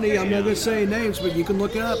Cass County. I'm not going to say names, but you can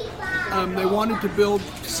look it up. They wanted to build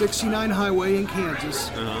 69 highway in Kansas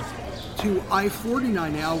to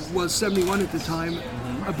I-49 now, was 71 at the time,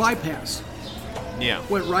 a bypass. Yeah.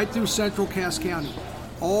 Went right through central Cass County.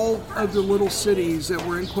 All of the little cities that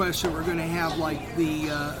were in question were going to have like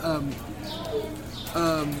the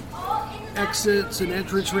exits and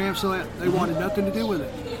entrance ramps and all that. They wanted nothing to do with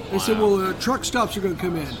it. They said, well, truck stops are going to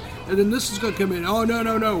come in. And then this is going to come in. Oh,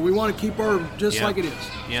 no. We want to keep our just like it is.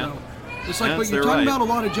 Yeah. So it's like, but you're talking about a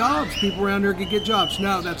lot of jobs. People around there can get jobs.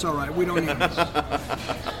 No, that's all right. We don't need it.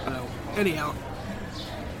 So, anyhow.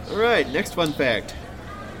 All right, next fun fact.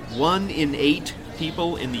 1 in 8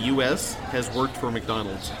 people in the U.S. has worked for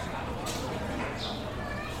McDonald's.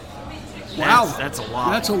 Wow. That's a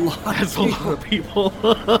lot. That's a lot. That's a lot of people.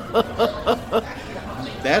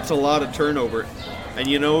 That's a lot of turnover. And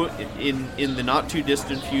you know, in the not too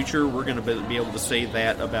distant future, we're going to be able to say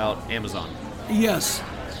that about Amazon. Yes.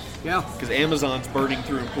 Yeah. Because Amazon's burning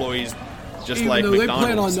through employees just Even like though McDonald's.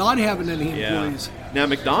 they plan on not having any employees. Now,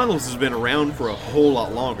 McDonald's has been around for a whole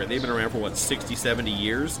lot longer. They've been around for, 60, 70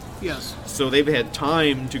 years? Yes. So they've had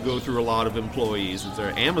time to go through a lot of employees. And so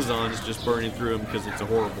Amazon is just burning through them because it's a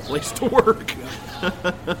horrible place to work.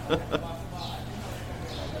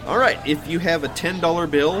 All right, if you have a $10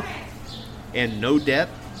 bill and no debt,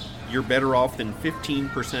 you're better off than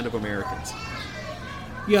 15% of Americans.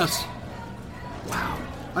 Yes. Wow.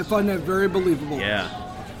 I find that very believable. Yeah.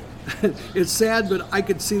 It's sad, but I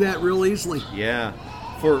could see that real easily. Yeah.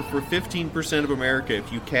 For 15% of America,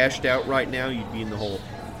 if you cashed out right now, you'd be in the hole.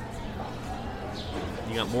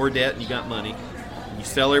 You got more debt and you got money. You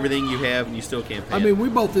sell everything you have and you still can't pay I mean, we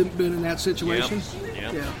both have been in that situation.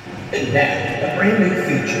 Yep. Yeah. And now, a brand new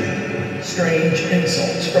feature, Strange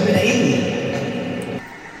Insults from an Alien.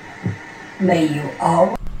 May you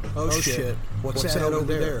all... Oh shit. What's that over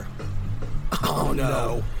there? Oh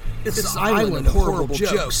no. It's an island of horrible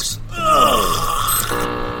jokes. I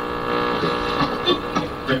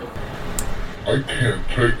can't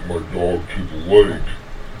take my dog to the lake.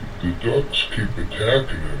 The ducks keep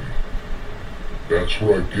attacking him. That's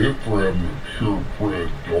what I get for having a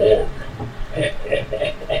purebred dog.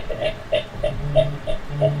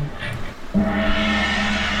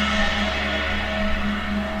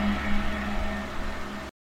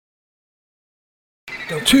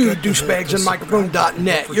 To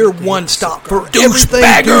douchebagsandmicrophone.net, your one stop for everything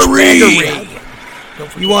douchebaggery.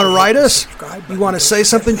 You want to write us? You want to say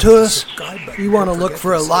something to us? You want to look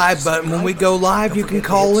for a live button when we go live? You can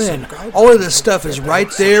call in. All of this stuff is right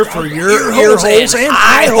there for your ear holes and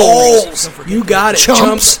eye holes. You got it,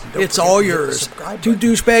 chumps. It's all yours. To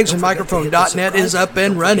douchebagsandmicrophone.net is up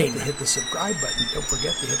and running. Hit the subscribe button. Don't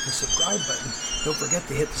forget to hit the subscribe button. Don't forget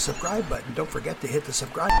to hit the subscribe button. Don't forget to hit the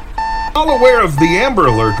subscribe. All aware of the Amber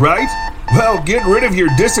Alert, right? Well, get rid of your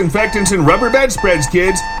disinfectants and rubber bedspreads,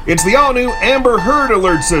 kids. It's the all-new Amber Heard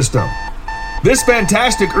Alert System. This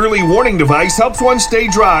fantastic early warning device helps one stay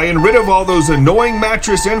dry and rid of all those annoying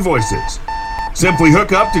mattress invoices. Simply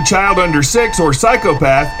hook up to child under 6 or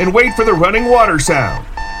psychopath and wait for the running water sound.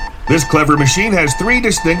 This clever machine has 3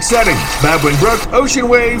 distinct settings: Babbling Brook, Ocean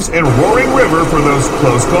Waves, and Roaring River for those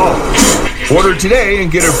close calls. Order today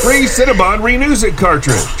and get a free Cinnabon Renews It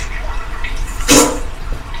cartridge.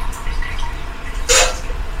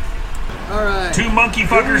 All right. 2 monkey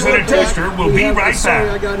fuckers and a toaster. We'll be right Sorry,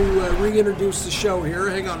 back. I got to reintroduce the show here.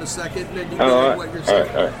 Hang on a second, and then you can what you're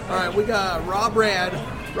saying. All right, we got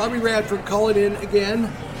Robbie Radford calling in again,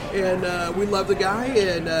 and we love the guy.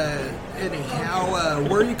 And anyhow,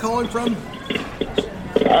 where are you calling from?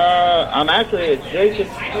 I'm actually at Jason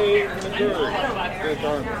Cave, Missouri. It's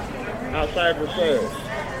outside Versailles.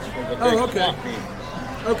 Oh, okay.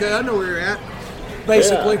 Okay, I know where you're at.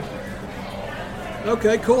 Basically. Yeah.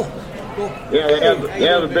 Okay, cool. Yeah, they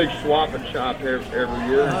have a big swapping shop here every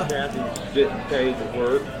year. Kathy's getting paid to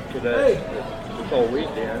work today, this whole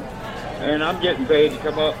weekend. And I'm getting paid to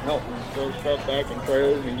come up and help them throw stuff back in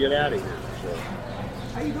trailers and get out of here. So.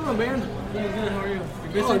 How you doing, man? Doing good, how are you?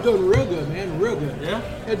 I'm doing real good, man. Real good. Yeah?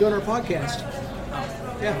 Doing our podcast.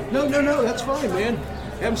 Yeah. No, that's fine, man.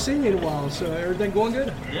 Haven't seen you in a while, so everything going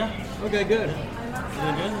good? Yeah. Okay, good.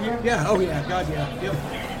 Doing good here? Yeah, oh yeah, God, yeah. Yep.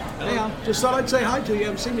 Hey, I just thought I'd say hi to you.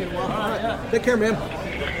 Haven't seen you in a while. All right. Yeah. Take care, man.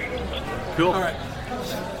 Cool. All right.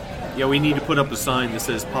 Yeah, we need to put up a sign that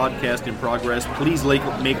says podcast in progress. Please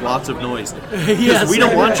make lots of noise. Yes. We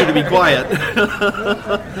don't want you to be quiet.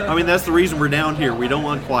 I mean, that's the reason we're down here. We don't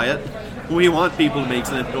want quiet. We want people to make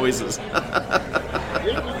some noises.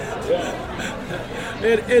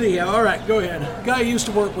 Anyhow, all right, go ahead. Guy I used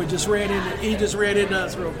to work with just ran into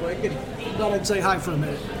us real quick and thought I'd say hi for a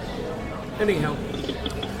minute. Anyhow.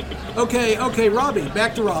 Okay, Robbie.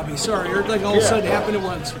 Back to Robbie. Sorry, everything all of a sudden happened at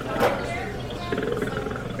once.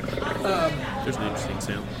 There's an interesting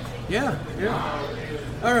sound. Yeah.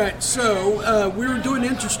 All right, so we were doing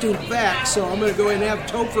interesting facts, so I'm going to go ahead and have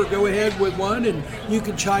Topher go ahead with one, and you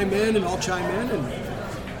can chime in, and I'll chime in.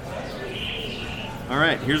 All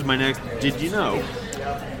right, here's my next. Did you know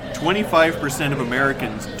 25% of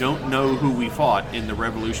Americans don't know who we fought in the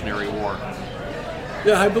Revolutionary War?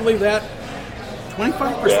 Yeah, I believe that.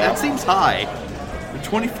 25%? That seems high.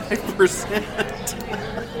 25%.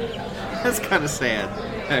 That's kind of sad,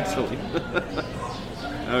 actually.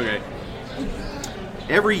 Okay.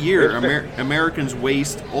 Every year, Americans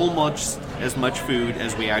waste almost as much food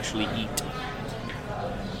as we actually eat.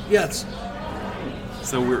 Yes.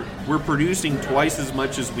 So we're producing twice as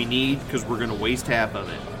much as we need because we're going to waste half of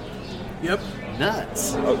it. Yep.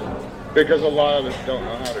 Nuts. Because a lot of us don't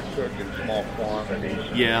know how to cook in small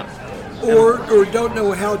quantities. Yeah. Or don't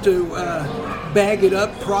know how to bag it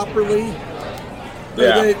up properly.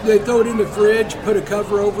 Yeah. They throw it in the fridge, put a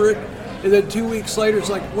cover over it, and then 2 weeks later it's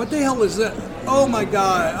like, what the hell is that? Oh my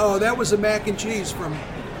God! Oh, that was a mac and cheese from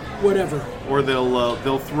whatever. Or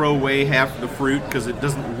they'll throw away half the fruit because it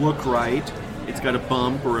doesn't look right. It's got a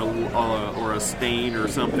bump or a stain or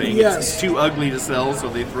something. Yes. It's too ugly to sell, so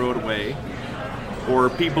they throw it away.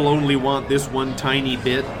 Or people only want this one tiny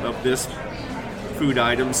bit of this food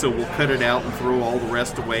item, so we'll cut it out and throw all the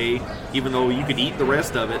rest away, even though you could eat the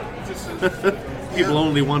rest of it. People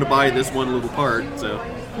only want to buy this one little part, so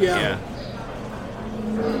yeah.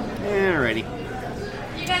 Alrighty.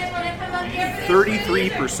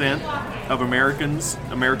 33% of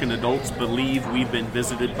American adults believe we've been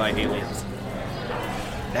visited by aliens.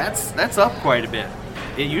 That's up quite a bit.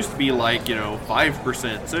 It used to be like 5%,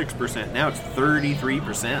 6%. Now it's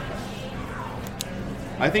 33%.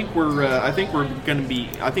 I think we're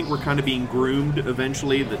kind of being groomed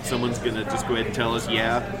eventually that someone's gonna just go ahead and tell us,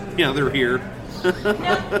 they're here,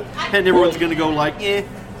 and everyone's gonna go like, I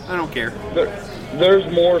don't care. There's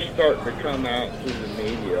more starting to come out through the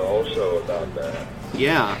media also about that.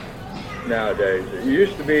 Yeah. Nowadays, it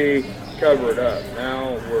used to be covered up.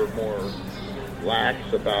 Now we're more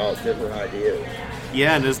lax about different ideas.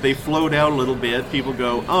 Yeah, and as they float out a little bit, people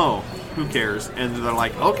go, oh, who cares? And they're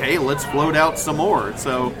like, okay, let's float out some more.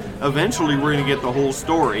 So eventually we're going to get the whole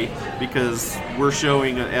story because we're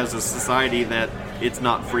showing as a society that it's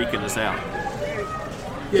not freaking us out.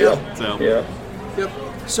 Yeah. So. Yeah. Yep.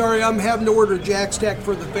 Sorry, I'm having to order Jack Stack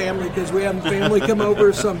for the family because we have family come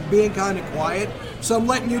over, so I'm being kind of quiet. So I'm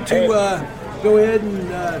letting you two go ahead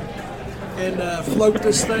and float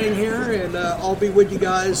this thing here, and I'll be with you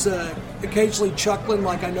guys occasionally chuckling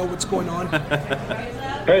like I know what's going on.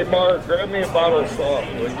 Hey, Mark, grab me a bottle of sauce,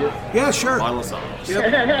 will you? Yeah, sure. Bottle of sauce.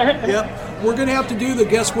 Yep. We're going to have to do the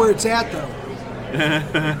guess where it's at, though.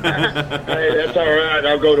 Hey, that's all right.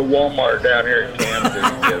 I'll go to Walmart down here in Camden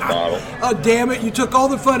and get a bottle. Oh, damn it. You took all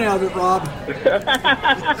the fun out of it, Rob.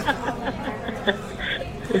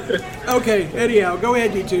 Okay, anyhow, go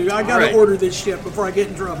ahead, you two. I got to order this shit before I get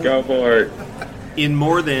in trouble. Go for it. In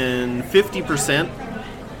more than 50%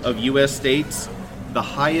 of U.S. states, the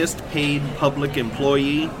highest paid public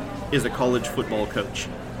employee is a college football coach.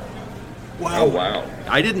 Wow. Oh, wow.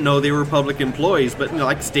 I didn't know they were public employees, but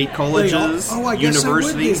like state colleges,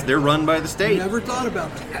 universities, they're run by the state. Never thought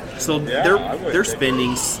about that. So they're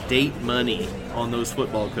spending state money on those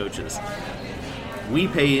football coaches. We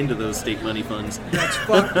pay into those state money funds. That's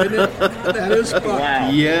fucked, isn't it? That is fucked. Wow.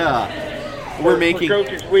 Yeah. We're making for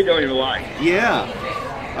coaches we don't even like. Yeah.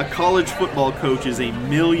 A college football coach is a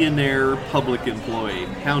millionaire public employee.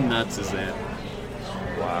 How nuts is that?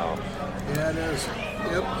 Wow. Yeah, it is.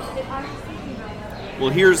 Yep. Well,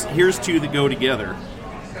 here's two that go together.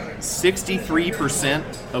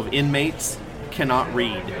 63% of inmates cannot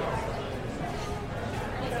read.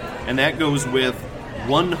 And that goes with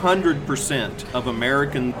 100% of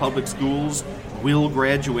American public schools will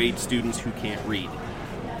graduate students who can't read.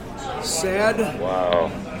 Sad. Wow.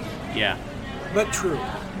 Yeah. But true.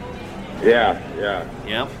 Yeah.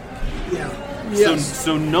 Yep. Yeah. Yes.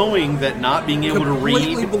 So knowing that not being able to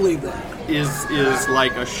Completely read believe that. is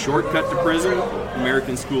like a shortcut to prison,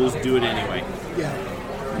 American schools do it anyway.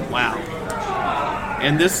 Yeah. Wow.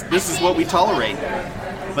 And this is what we tolerate.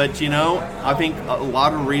 But I think a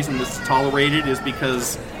lot of the reason this is tolerated is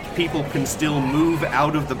because people can still move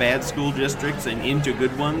out of the bad school districts and into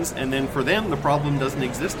good ones, and then for them the problem doesn't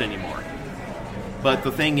exist anymore. But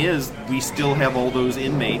the thing is, we still have all those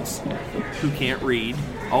inmates who can't read,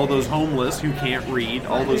 all those homeless who can't read,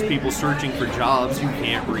 all those people searching for jobs who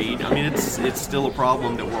can't read. I mean, it's still a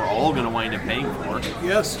problem that we're all going to wind up paying for.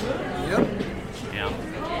 Yes. Yep. Yeah.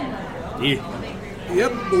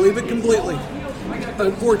 Yep. Believe it completely.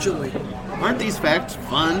 Unfortunately. Aren't these facts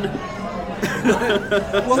fun?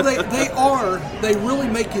 Well, they are. They really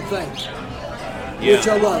make you think, which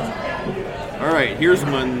I love. All right, here's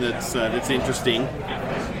one that's interesting.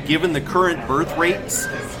 Given the current birth rates,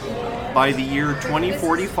 by the year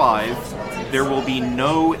 2045, there will be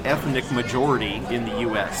no ethnic majority in the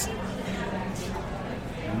U.S.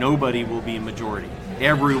 Nobody will be a majority.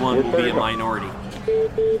 Everyone will be a minority.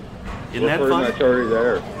 Isn't that fun? That's already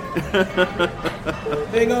there.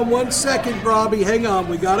 Hang on 1 second, Robbie. Hang on.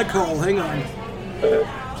 We got a call. Hang on.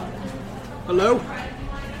 Hello?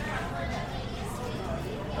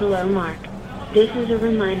 Hello, Mark. This is a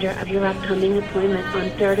reminder of your upcoming appointment on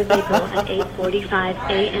 3rd of April at 8:45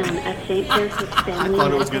 a.m. at St. Joseph's Family. I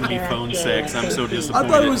thought it was going to be phone sex. I'm so disappointed. I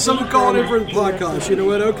thought it was someone calling in for the podcast. You know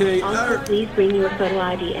what? Okay. Also, please bring your photo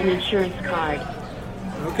ID and insurance card.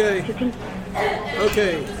 Okay.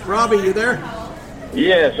 Okay. Robbie, you there?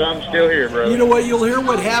 Yes, I'm still here, brother. You know what? You'll hear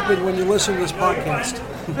what happened when you listen to this podcast.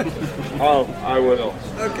 Oh, I will.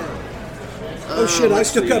 Okay. Oh, shit. I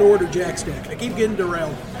still got to order Jack Stack. I keep getting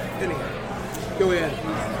derailed. Anyhow. Go ahead.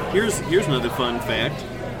 Here's another fun fact.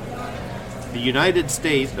 The United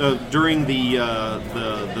States, during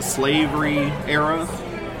the slavery era,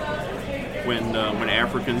 when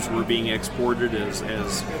Africans were being exported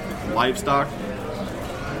as livestock,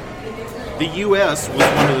 the U.S. was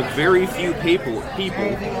one of the very few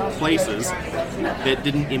places that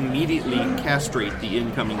didn't immediately castrate the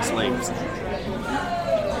incoming slaves.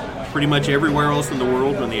 Pretty much everywhere else in the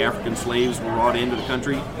world, when the African slaves were brought into the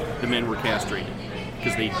country, the men were castrated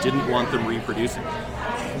because they didn't want them reproducing.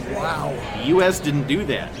 Wow. The U.S. didn't do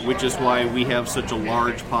that, which is why we have such a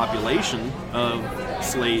large population of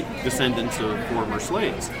descendants of former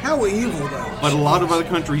slaves. How evil, though. But a lot of other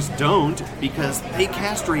countries don't because they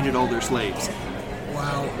castrated all their slaves.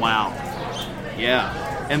 Wow. Yeah.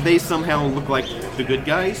 And they somehow look like the good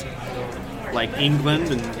guys, like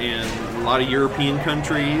England and a lot of European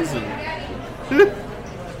countries. And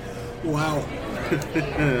wow.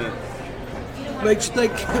 Makes you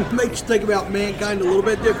think about mankind a little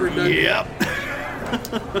bit different, doesn't it? Yep.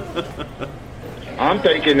 I'm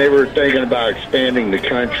thinking they were thinking about expanding the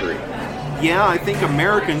country. Yeah, I think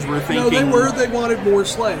Americans were thinking... No, they wanted more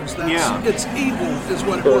slaves. It's evil is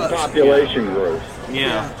what it was. For population growth.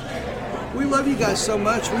 Yeah. We love you guys so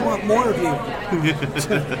much. We want more of you.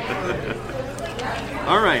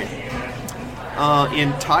 All right.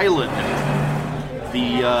 In Thailand,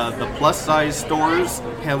 the plus-size stores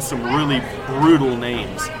have some really brutal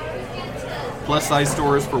names. Plus-size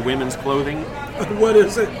stores for women's clothing. What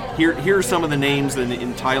is it? Here are some of the names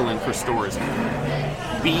in Thailand for stores.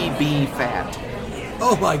 BB Fat.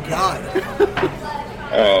 Oh, my God.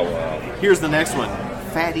 Oh, wow. Here's the next one.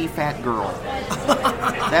 Fatty Fat Girl.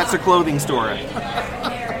 That's a clothing store.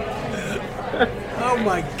 Oh,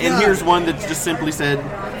 my God. And here's one that just simply said,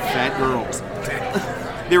 Fat Girls.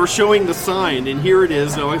 They were showing the sign, and here it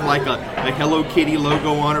is, like a Hello Kitty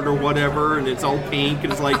logo on it or whatever, and it's all pink,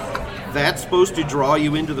 and it's like, that's supposed to draw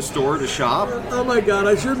you into the store to shop? Oh my God,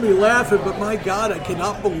 I shouldn't be laughing, but my God, I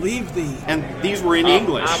cannot believe these. And these were in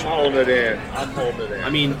English. I'm holding it in. I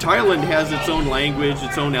mean, Thailand has its own language,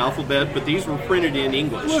 its own alphabet, but these were printed in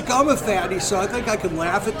English. Look, I'm a fatty, so I think I can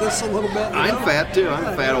laugh at this a little bit. I'm fat, too. I'm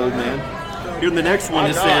a fat old man. Here, the next one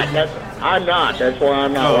I'm not. That's why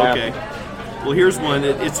I'm not laughing. Okay. Well, here's one.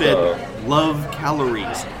 It said, Love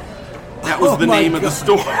Calories. That was the name of the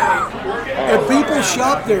store. And people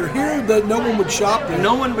shop there. Here, that no one would shop there.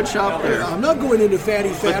 No one would shop there. I'm not going into Fatty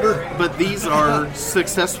Fatter. But these are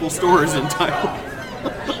successful stores in Thailand.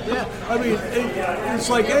 Yeah, I mean, it's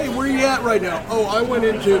like, hey, where are you at right now? Oh, I went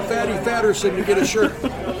into Fatty Fatterson to get a shirt.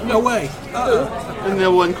 No way. And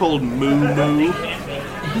the one called Moo Moo. Moo Moo.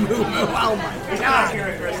 Oh my God.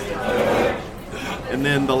 And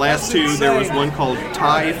then the last two, there was one called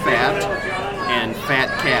Thai Fat and Fat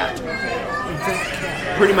Cat.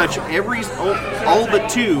 Pretty much all but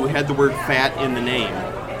two had the word fat in the name.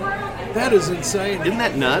 That is insane. Isn't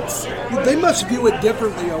that nuts? They must view it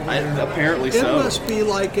differently over there. Apparently so. It must be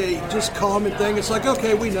like a just common thing. It's like,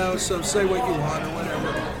 okay, we know, so say what you want or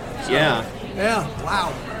whatever. So, yeah. Yeah,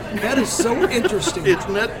 wow. That is so interesting.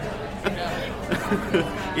 Isn't it?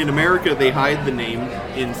 In America, they hide the name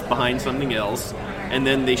behind something else, and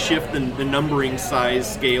then they shift the numbering size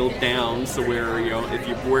scale down, so where if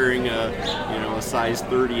you're wearing a size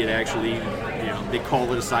 30, it actually they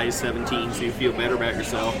call it a size 17, so you feel better about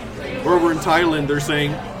yourself. Or over in Thailand, they're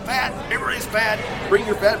saying, fat, everybody's fat, bring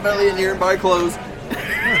your fat belly in here and buy clothes.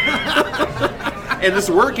 And it's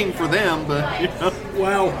working for them, but, you know.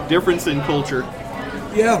 Wow. Difference in culture.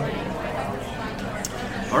 Yeah.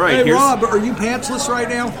 All right, hey, Rob, are you pantsless right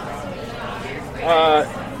now?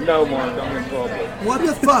 No, Mark, I'm in public. What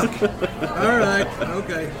the fuck? All right,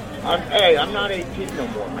 okay. I'm not 18 no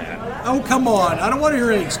more, man. Oh, come on. I don't want to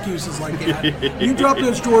hear any excuses like that. You drop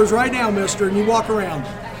those drawers right now, mister, and you walk around.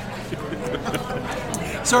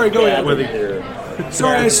 Sorry, go ahead.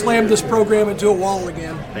 Sorry I slammed this program into a wall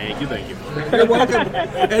again. Thank you. You're welcome.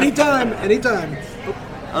 Anytime.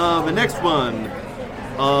 The next one.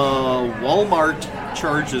 Walmart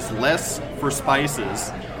charges less for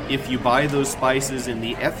spices if you buy those spices in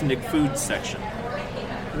the ethnic food section.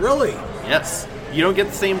 Really? Yes. You don't get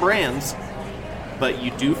the same brands, but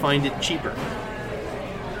you do find it cheaper.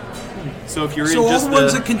 So if you're in all just the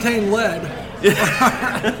ones that contain lead.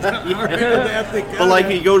 But like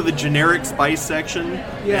you go to the generic spice section,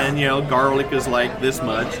 Yeah. and garlic is like this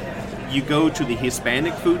much. You go to the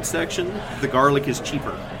Hispanic food section, the garlic is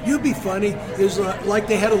cheaper. You'd be funny is like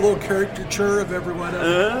they had a little caricature of everyone.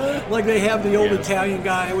 Like they have the old Italian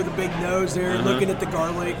guy with a big nose there looking at the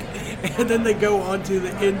garlic, and then they go on to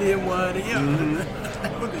the Indian one. Yeah,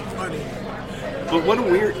 that would be funny. But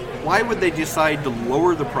why would they decide to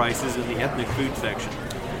lower the prices in the ethnic food section?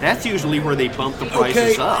 That's usually where they bump the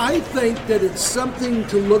prices up. I think that it's something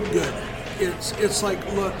to look good. It's like,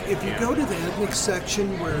 look, if you go to the ethnic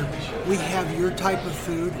section where we have your type of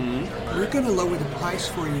food, we're going to lower the price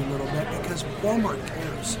for you a little bit because Walmart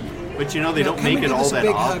cares. But they don't make it all that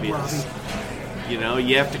obvious.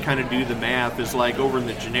 You have to kind of do the math. It's like over in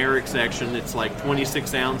the generic section, it's like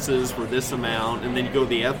 26 ounces for this amount, and then you go to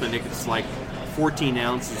the ethnic, it's like 14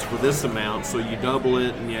 ounces for this amount, so you double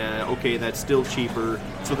it, and that's still cheaper.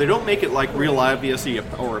 So they don't make it like real obvious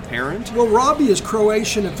or apparent. Well, Robbie is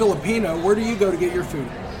Croatian and Filipino. Where do you go to get your food?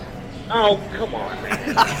 Oh, come on,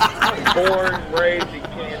 man. I'm born and raised in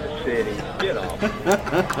Kansas City. Get off.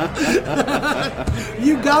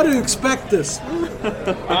 You got to expect this.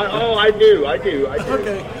 I do.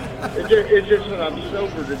 Okay. It's just that I'm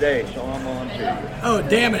sober today, so I'm on to you. Oh,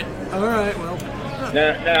 damn it. All right, well.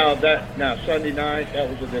 Now Sunday night, that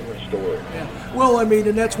was a different story. Yeah. Well, I mean,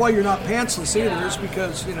 and that's why you're not pantsless either, is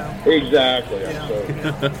because, Exactly. Yeah.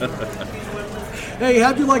 Hey,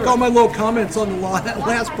 how'd you like all my little comments on the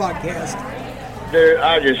last podcast? Dude,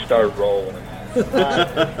 I just started rolling.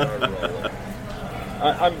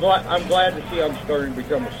 I'm glad to see I'm starting to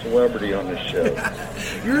become a celebrity on this show.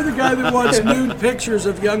 You're the guy that wants nude pictures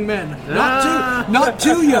of young men. Not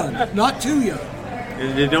too young.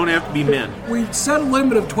 And they don't have to be men. We set a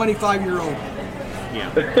limit of 25-year-old. Yeah.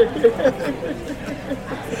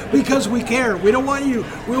 Because we care. We don't want you.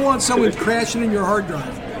 We want someone crashing in your hard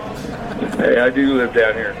drive. Hey, I do live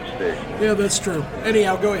down here in the station. Yeah, that's true.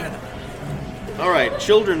 Anyhow, go ahead. All right,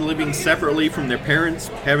 children living separately from their parents,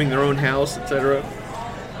 having their own house, etc.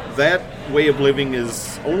 That way of living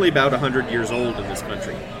is only about 100 years old in this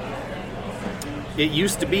country. It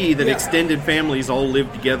used to be that extended families all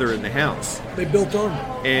lived together in the house. They built on.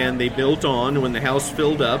 And they built on. When the house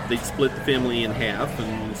filled up, they'd split the family in half,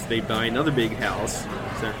 and they'd buy another big house.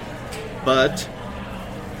 But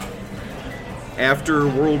after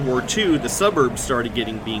World War II, the suburbs started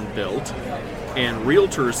being built, and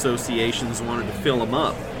realtor associations wanted to fill them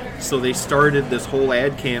up. So they started this whole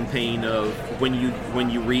ad campaign of when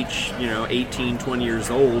you reach 18, 20 years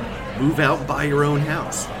old, move out and buy your own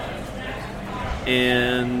house.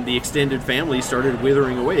 And the extended family started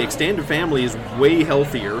withering away. Extended family is way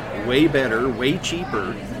healthier, way better, way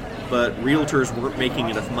cheaper, but realtors weren't making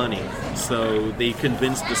enough money. So they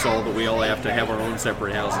convinced us all that we all have to have our own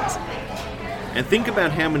separate houses. And think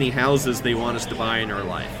about how many houses they want us to buy in our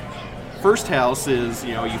life. First house is,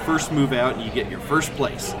 you first move out and you get your first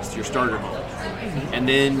place. It's your starter home. And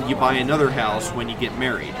then you buy another house when you get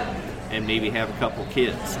married and maybe have a couple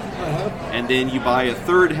kids. And then you buy a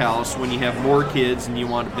third house when you have more kids and you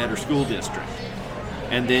want a better school district.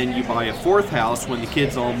 And then you buy a fourth house when the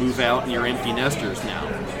kids all move out and you're empty nesters now.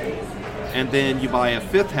 And then you buy a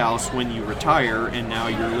fifth house when you retire and now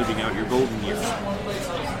you're living out your golden years.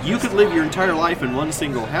 You could live your entire life in one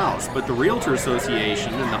single house, but the Realtor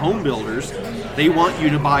Association and the home builders, they want you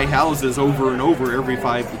to buy houses over and over every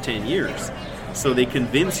 5 to 10 years. So they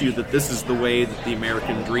convince you that this is the way that the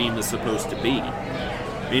American dream is supposed to be.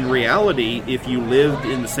 In reality, if you lived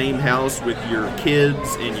in the same house with your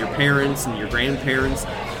kids and your parents and your grandparents,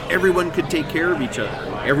 everyone could take care of each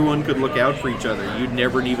other. Everyone could look out for each other. You'd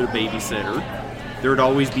never need a babysitter. There'd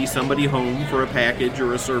always be somebody home for a package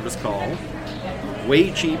or a service call.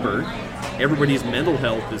 way cheaper. Everybody's mental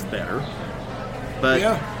health is better. But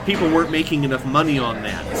people weren't making enough money on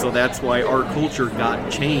that. So that's why our culture got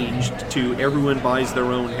changed to everyone buys their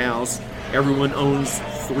own house. Everyone owns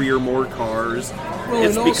 3 or more cars. Well,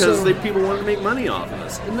 it's because also, people want to make money off of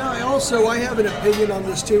us. And now I have an opinion on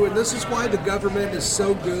this too, and this is why the government is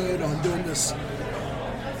so good on doing this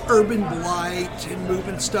urban blight and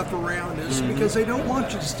moving stuff around is because they don't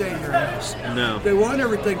want you to stay in your house. No. They want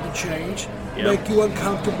everything to change, make you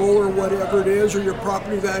uncomfortable or whatever it is, or your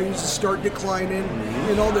property values to start declining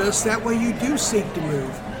and all this. That way you do seek to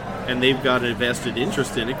move. And they've got a vested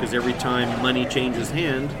interest in it because every time money changes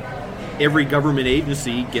hand, every government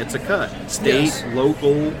agency gets a cut. State,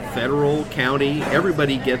 local, federal, county,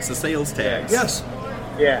 everybody gets a sales tax. Yes.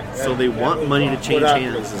 Yeah. So they want money to change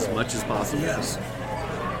hands as much as possible. Yes.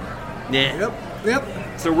 Nah. Yep.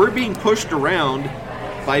 So we're being pushed around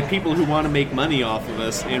by people who want to make money off of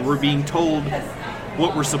us, and we're being told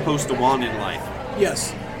what we're supposed to want in life.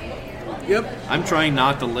 Yes. Yep. I'm trying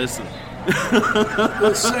not to listen.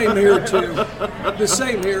 The same here, too. The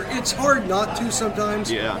same here. It's hard not to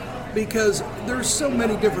sometimes. Yeah. Because there's so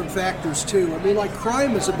many different factors, too. I mean, like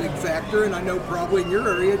crime is a big factor, and I know probably in your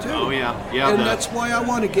area, too. Oh, yeah. And that's why I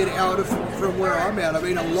want to get out of from where I'm at. I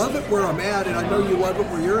mean, I love it where I'm at, and I know you love it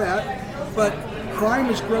where you're at. But crime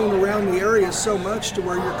has grown around the area so much to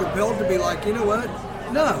where you're compelled to be like, you know what?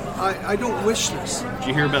 No, I don't wish this. Did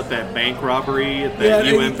you hear about that bank robbery at the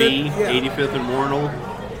UMB, 85th and Warnell?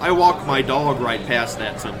 I walk my dog right past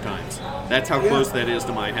that sometimes. That's how close that is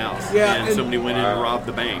to my house. Yeah, and somebody went in and robbed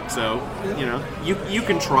the bank. So, you know, you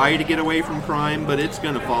can try to get away from crime, but it's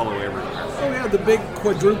going to follow everywhere. Oh, yeah, the big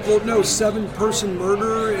 7-person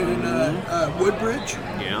murder in Woodbridge.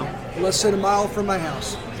 Yeah. Less than a mile from my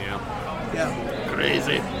house. Yeah.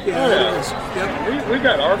 Crazy. Yeah, it is. Yep. We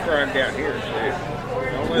got our crime down here, too.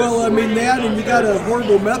 Well, I mean, that, and you got a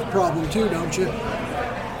horrible meth problem, too, don't you?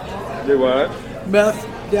 Do what? Meth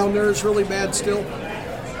down there is really bad still.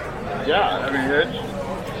 Yeah,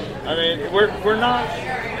 we're not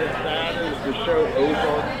as bad as the show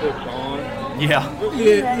Ozark puts on. Yeah.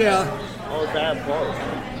 Or bad part,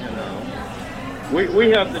 you know. We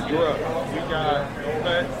have the drug.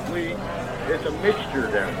 It's a mixture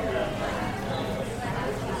down here.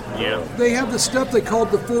 Yeah. They have the stuff they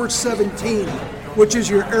called the 417, which is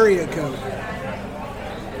your area code.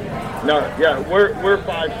 No, yeah, we're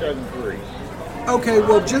 573. Okay,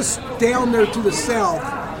 well, just down there to the south,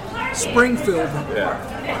 Springfield,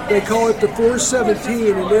 they call it the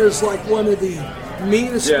 417, and it is like one of the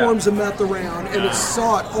meanest forms of meth around, and it's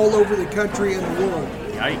sought all over the country and the world.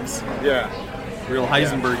 Yikes. Yeah. Real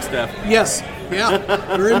Heisenberg stuff. Yes, yeah,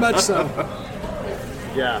 very much so.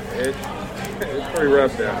 Yeah, it's pretty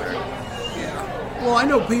rough down there. Yeah. Well, I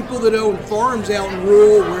know people that own farms out in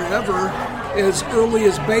rural wherever, as early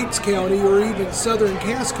as Bates County or even southern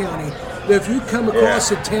Cass County, that if you come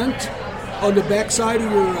across a tent on the backside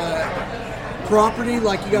of your property,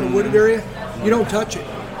 like you got a wooded area, you don't touch it.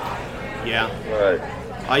 Yeah. Right.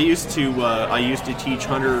 I used to teach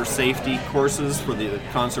hunter safety courses for the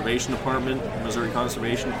Conservation Department, Missouri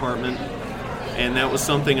Conservation Department, and that was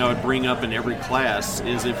something I would bring up in every class,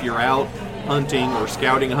 is if you're out hunting or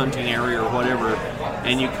scouting a hunting area or whatever,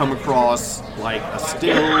 and you come across like a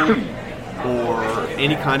still or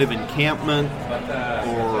any kind of encampment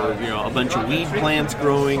or, you know, a bunch of weed plants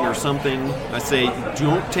growing or something, I say,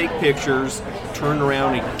 don't take pictures, turn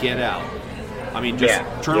around and get out. I mean, just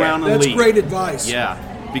turn around and leave. That's great advice. Yeah,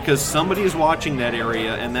 because somebody is watching that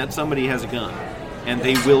area, and that somebody has a gun, and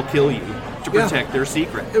they will kill you to protect their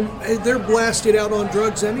secret. And they're blasted out on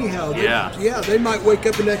drugs anyhow. They might wake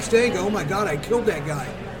up the next day and go, oh my God, I killed that guy.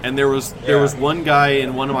 And there was one guy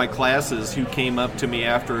in one of my classes who came up to me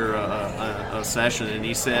after a session, and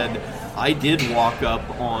he said, I did walk up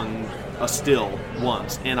on a still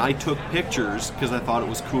once, and I took pictures because I thought it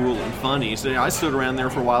was cool and funny. So I stood around there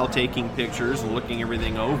for a while taking pictures and looking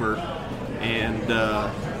everything over, and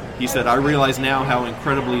he said, I realize now how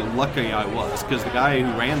incredibly lucky I was, because the guy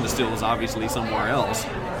who ran the still was obviously somewhere else,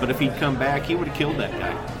 but if he'd come back, he would have killed that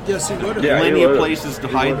guy. Yes, he would have. Plenty of places to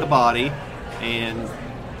hide the body, and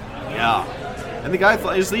and the guy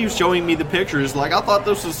he was showing me the pictures, like, I thought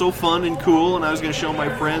this was so fun and cool, and I was going to show my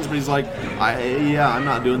friends, but he's like, I'm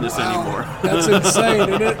not doing this anymore. That's insane,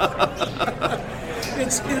 isn't it?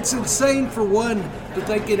 It's insane, for one, to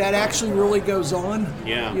think that actually really goes on.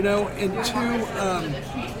 Yeah. You know, and two,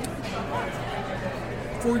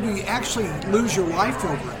 for you to actually lose your life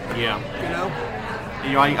over it. Yeah. You know?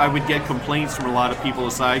 You know, I would get complaints from a lot of people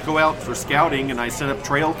as I go out for scouting and I set up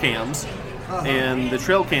trail cams and the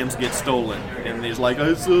trail cams get stolen. And he's like,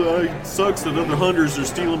 it sucks that other hunters are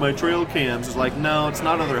stealing my trail cams. It's like, no, it's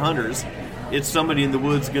not other hunters. It's somebody in the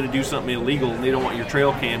woods going to do something illegal, and they don't want your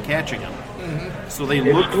trail cam catching them. Mm-hmm. So they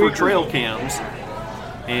look for trail cams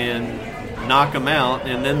and knock them out,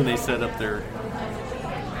 and then they set up their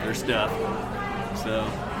stuff. So,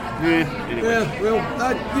 anyway. Yeah,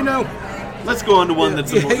 well, let's go on to one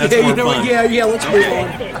that's more fun. Yeah, let's move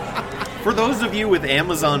on. For those of you with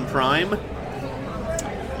Amazon Prime,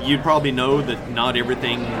 you'd probably know that not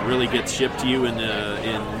everything really gets shipped to you in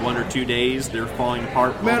 1 or 2 days. They're falling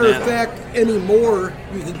apart. Matter of fact, anymore,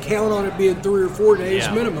 you can count on it being 3 or 4 days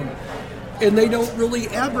minimum. And they don't really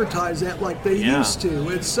advertise that like they used to.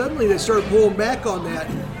 And suddenly they start pulling back on that.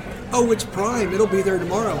 Oh, it's Prime. It'll be there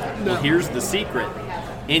tomorrow. No. Well, here's the secret.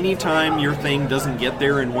 Anytime your thing doesn't get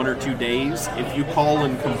there in 1 or 2 days, if you call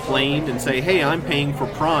and complain and say, hey, I'm paying for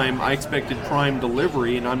Prime, I expected Prime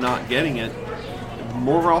delivery and I'm not getting it, the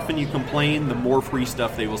more often you complain, the more free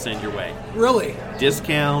stuff they will send your way. Really?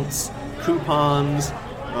 Discounts, coupons,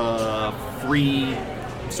 free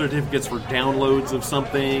certificates for downloads of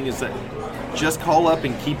something. Is that just call up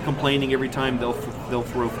and keep complaining every time they'll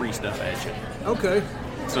throw free stuff at you. Okay.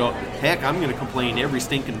 So, heck, I'm going to complain every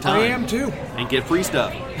stinking time. I am too. And get free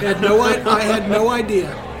stuff. I had no idea.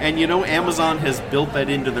 And Amazon has built that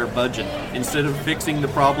into their budget. Instead of fixing the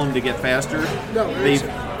problem to get faster,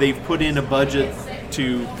 they've put in a budget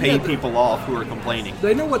to pay people off who are complaining.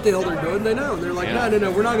 They know what the hell they're doing. They know. They're like,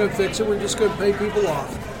 no, we're not going to fix it. We're just going to pay people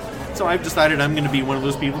off. So I've decided I'm going to be one of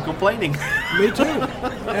those people complaining. Me too.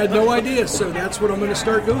 I had no idea, so that's what I'm going to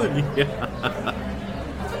start doing. Yeah.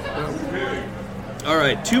 All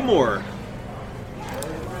right, 2 more.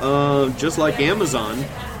 Just like Amazon.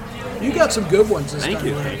 You got some good ones this time. Thank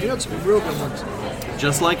you. You got some real good ones.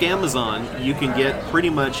 Just like Amazon, you can get pretty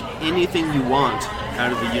much anything you want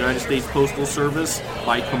out of the United States Postal Service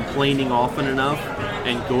by complaining often enough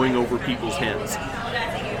and going over people's heads.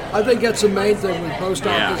 I think that's the main thing with post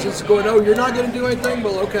office. It's going, oh, you're not going to do anything?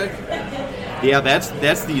 Well, okay. Yeah, that's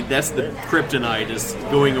the kryptonite, is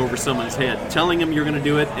going over someone's head, telling them you're going to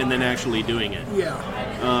do it, and then actually doing it. Yeah.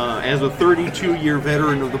 As a 32-year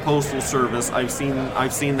veteran of the Postal Service, I've seen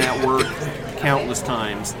that work countless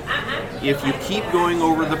times. If you keep going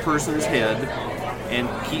over the person's head and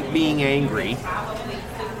keep being angry,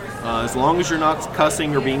 as long as you're not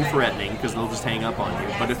cussing or being threatening, because they'll just hang up on you.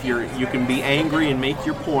 But if you can be angry and make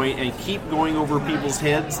your point and keep going over people's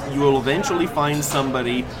heads, you will eventually find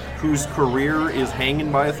somebody whose career is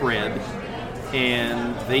hanging by a thread,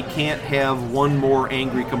 and they can't have one more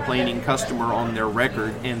angry, complaining customer on their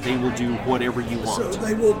record, and they will do whatever you want. So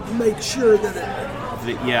they will make sure that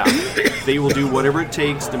they will do whatever it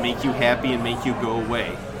takes to make you happy and make you go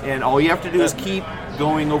away. And all you have to do is keep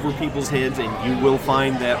going over people's heads, and you will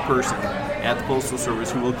find that person at the Postal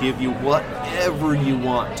Service who will give you whatever you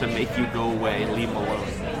want to make you go away and leave them alone.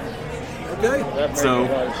 Okay. That makes a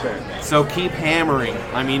lot of sense. So keep hammering.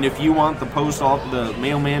 I mean, if you want the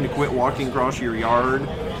mailman to quit walking across your yard,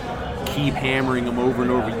 keep hammering them over and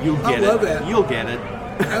over. You'll get it. I love that. You'll get it.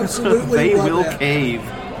 Absolutely. They love will that. cave,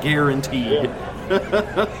 guaranteed.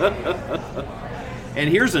 And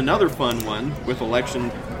here's another fun one with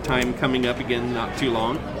election time coming up again not too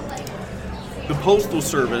long. The Postal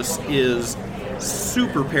Service is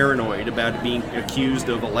super paranoid about being accused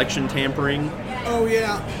of election tampering. Oh,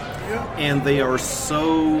 yeah. And they are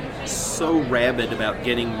so rabid about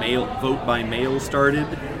getting vote by mail started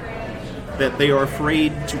that they are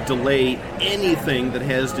afraid to delay anything that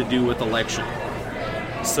has to do with election.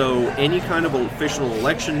 So any kind of official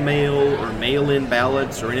election mail or mail-in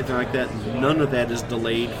ballots or anything like that, none of that is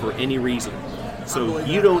delayed for any reason. So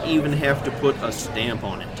you don't even have to put a stamp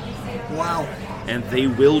on it. Wow. And they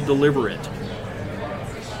will deliver it.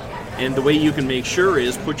 And the way you can make sure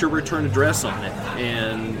is put your return address on it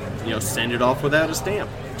and send it off without a stamp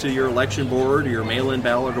to your election board or your mail-in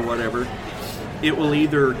ballot or whatever. It will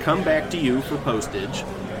either come back to you for postage,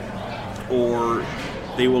 or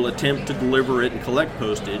they will attempt to deliver it and collect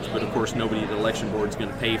postage, but of course nobody at the election board is going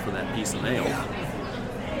to pay for that piece of mail.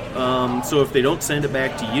 So if they don't send it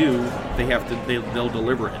back to you, they'll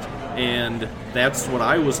deliver it. And that's what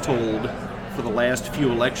I was told for the last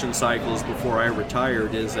few election cycles before I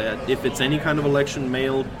retired, is that if it's any kind of election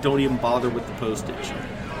mail, don't even bother with the postage.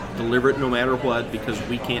 Deliver it no matter what, because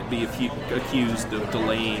we can't be accused of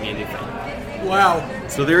delaying anything. Wow.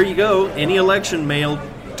 So there you go. Any election mail,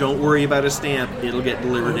 don't worry about a stamp. It'll get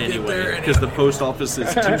delivered anyway, because the post office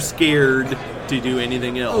is too scared to do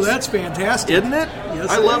anything else. Oh, that's fantastic. Isn't it? Yes,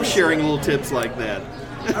 I love sharing little tips like that.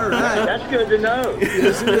 All right. That's good to know.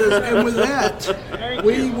 Yes, it is. And with that,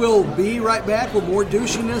 we will be right back with more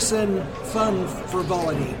douchiness and fun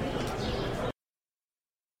frivolity.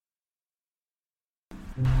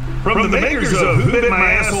 From the makers of Who Bit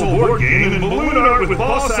My Asshole board game and Balloon Art with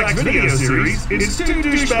Ball Sacks video series, it's two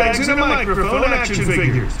douchebags and a microphone action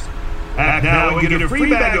figures. Act now and get a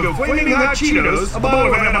free bag of flaming hot Cheetos, a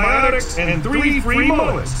bottle of antibiotics, and 3 free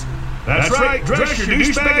mullets. That's right, dress your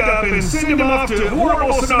douchebag up and send him off to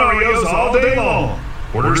horrible scenarios all day long.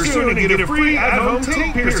 Order soon and get a free at-home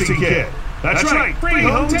tape piercing kit. That's right, free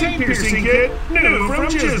home tape piercing kit, new from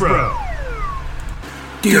Jizbro.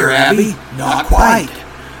 Dear Abby, not quite.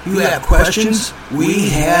 You have questions, we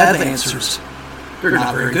have answers. They're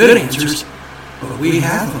not very good answers, but we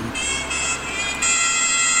have them.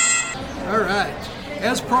 All right.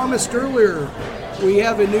 As promised earlier, we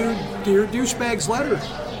have a new Dear Douchebags letter.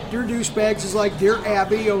 Dear Douchebags is like Dear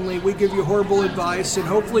Abby, only we give you horrible advice, and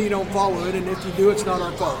hopefully you don't follow it, and if you do, it's not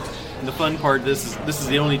our fault. And the fun part, this is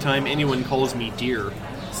the only time anyone calls me dear,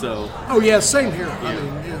 so... Oh, yeah, same here. Yeah. I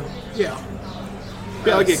mean, yeah.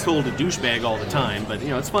 Yeah, I get called a douchebag all the time, but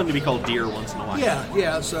it's fun to be called dear once in a while.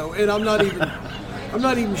 Yeah. So, and I'm not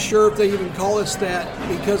even sure if they even call us that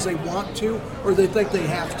because they want to or they think they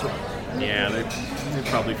have to. Yeah, they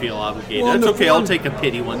probably feel obligated. Well, That's okay. form, I'll take a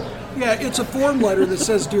pity one. Yeah, it's a form letter that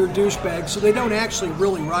says "Dear Douchebag," so they don't actually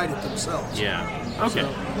really write it themselves. Yeah. Okay. So,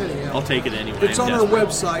 anyhow, I'll take it anyway. It's on our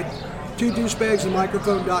website,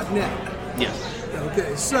 twodouchebagsandmicrophone.net. Yes.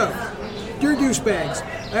 Okay, so, Dear Douchebags,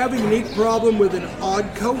 I have a unique problem with an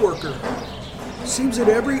odd coworker. Seems that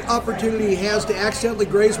every opportunity he has to accidentally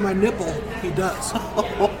graze my nipple, he does.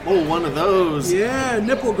 Oh, one of those. Yeah,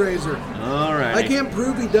 nipple grazer. All right. I can't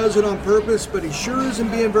prove he does it on purpose, but he sure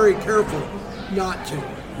isn't being very careful not to.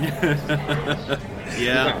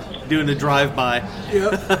 Yeah, doing a drive-by.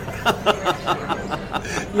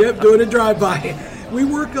 Yep, doing a drive-by. We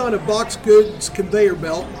work on a box goods conveyor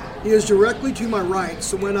belt. He is directly to my right,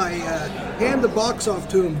 so when I hand the box off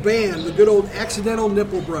to him, bam, the good old accidental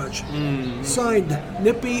nipple brush. Signed,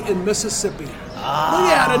 Nippy in Mississippi. Look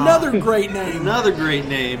at another great name. Another great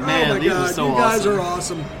name. Man, oh my these God, are so you guys awesome. are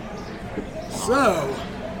awesome. So,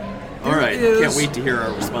 all right, is, can't wait to hear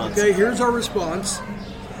our response. Okay, here's our response.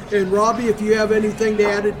 And Robbie, if you have anything to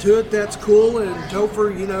add to it, that's cool. And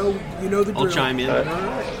Topher, you know the drill. I'll chime in. All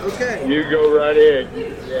right, okay. You go right in.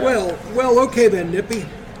 Yeah. Well, okay then, Nippy.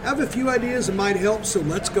 I have a few ideas that might help, so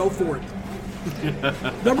let's go for it.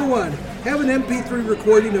 Number 1, have an MP3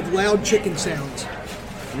 recording of loud chicken sounds.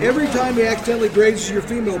 Every time he accidentally grazes your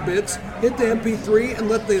female bits, hit the MP3 and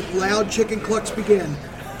let the loud chicken clucks begin.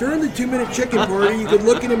 During the 2-minute chicken party, you could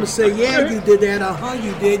look at him and say, yeah, you did that,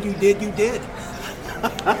 you did.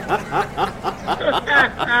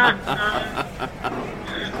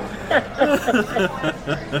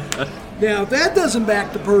 Now, if that doesn't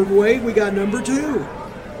back the perv away, we got number 2.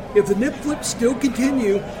 If the nip flips still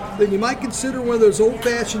continue, then you might consider one of those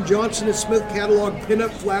old-fashioned Johnson & Smith catalog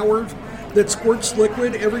pinup flowers that squirts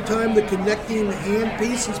liquid every time the connecting hand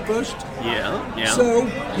piece is pushed. Yeah. So,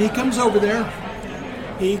 he comes over there,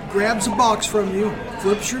 he grabs a box from you,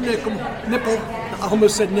 flips your nipple, I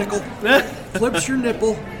almost said nickel, flips your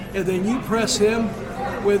nipple, and then you press him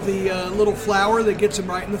with the little flower that gets him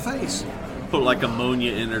right in the face. Put like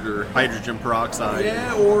ammonia in it or hydrogen peroxide.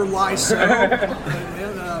 Yeah, or Lysol,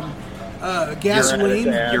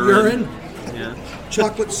 gasoline, urine, yeah,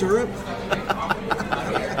 chocolate syrup,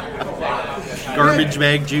 garbage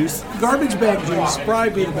bag juice. Garbage bag juice, probably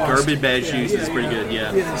be the best. Garbage bag juice is pretty good,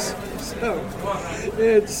 yeah. Yes.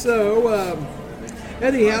 So,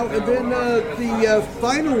 anyhow, and then the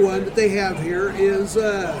final one that they have here is,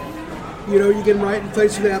 you can write in the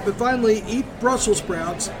face of that, but finally, eat Brussels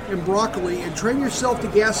sprouts and broccoli and train yourself to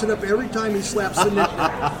gas it up every time he slaps the nip.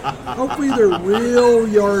 Hopefully they're real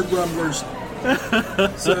yard rumblers.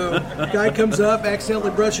 So, guy comes up,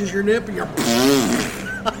 accidentally brushes your nip, and you're...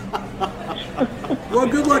 Well,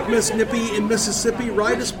 good luck, Miss Nippy in Mississippi.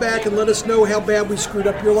 Write us back and let us know how bad we screwed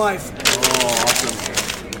up your life. Oh, awesome.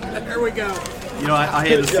 There we go. I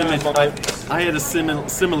had a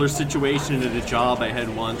similar situation at a job I had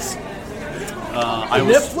once.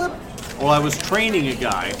 Nip flip? Well, I was training a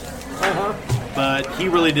guy, but he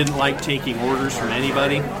really didn't like taking orders from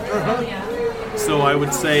anybody. So I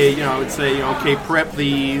would say, okay, prep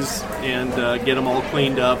these and get them all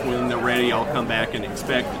cleaned up. When they're ready, I'll come back and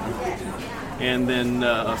inspect them. And then,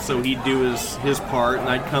 so he'd do his part, and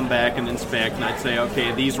I'd come back and inspect, and I'd say,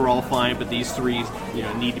 okay, these are all fine, but these 3,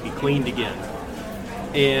 need to be cleaned again.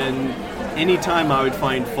 And anytime I would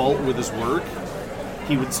find fault with his work,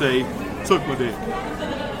 he would say, "Suck my dick."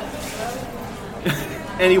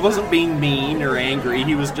 And he wasn't being mean or angry.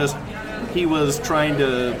 He was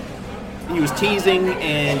teasing,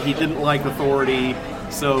 and he didn't like authority,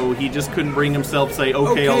 so he just couldn't bring himself to say,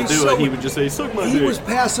 okay, I'll do it. He would just say, suck my dick. He was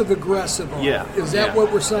passive-aggressive on Yeah. it. Is that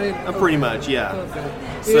what we're saying? Pretty much, yeah. Okay.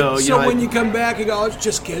 So when you come back, you go, I was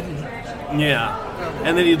just kidding. Yeah.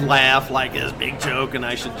 And then he'd laugh like his big joke, and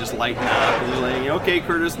I should just lighten up. And he's like, okay,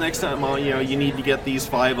 Curtis, next time, you need to get these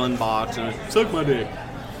 5 unboxed, and suck my dick.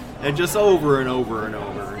 And just over and over and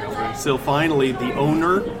over and over. So finally, the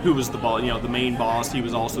owner, who was the boss, the main boss, he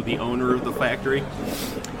was also the owner of the factory.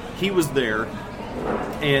 He was there,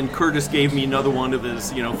 and Curtis gave me another one of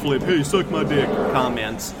his, flip, hey, suck my dick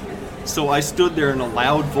comments. So I stood there in a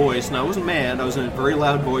loud voice, and I wasn't mad. I was in a very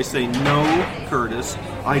loud voice saying, no, Curtis,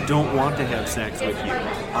 I don't want to have sex with you.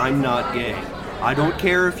 I'm not gay. I don't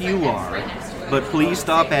care if you are. But please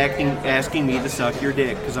stop asking me to suck your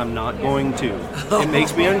dick, because I'm not going to. It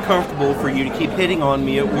makes me uncomfortable for you to keep hitting on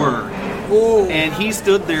me at work. Oh. And he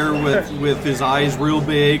stood there with his eyes real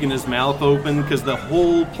big and his mouth open, because the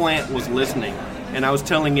whole plant was listening. And I was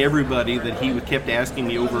telling everybody that he kept asking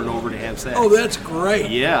me over and over to have sex. Oh, that's great.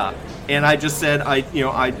 Yeah. And I just said,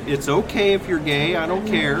 it's okay if you're gay, I don't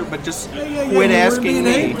care, but just quit you asking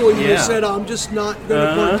me. Hateful. You just said, I'm just not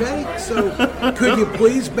going to partake. So could you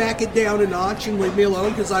please back it down a notch and leave me alone,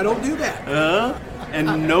 because I don't do that.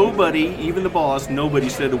 And nobody, even the boss, nobody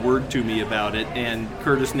said a word to me about it, and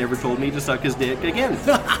Curtis never told me to suck his dick again.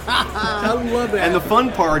 I love that. And the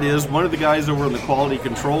fun part is, one of the guys over on the quality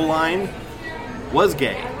control line was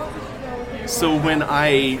gay. So when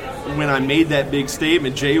I made that big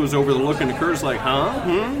statement, Jay was over there looking at Curtis like, huh?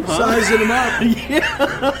 Sizing him up.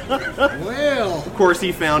 Yeah. Well. Of course,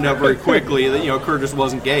 he found out very quickly that, Curtis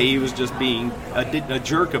wasn't gay. He was just being a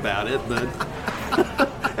jerk about it. But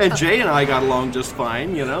and Jay and I got along just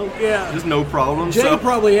fine, Yeah. There's no problem. Jay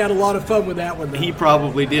probably had a lot of fun with that one, though. He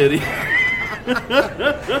probably did.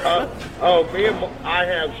 I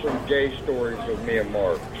have some gay stories of me and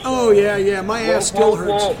Mark. So. Oh, yeah. My ass still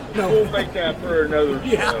hurts. We'll make that for another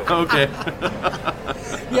show. Okay.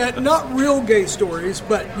 Yeah, not real gay stories,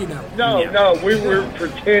 but, No, we were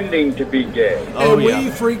pretending to be gay. And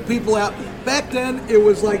we freaked people out. Back then, it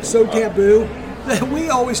was, so taboo that we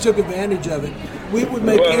always took advantage of it. We would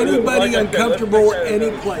make anybody uncomfortable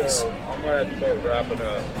any place. I'm going to have to start wrapping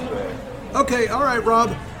up. So. Okay, all right,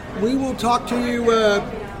 Rob. We will talk to you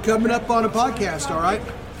coming up on a podcast, all right?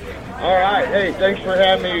 All right. Hey, thanks for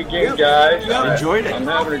having me again, guys. Yep. Enjoyed it. I'm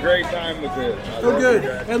having a great time with this. Oh, good.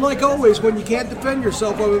 And like always, when you can't defend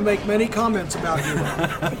yourself, I would make many comments about you.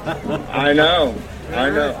 I know.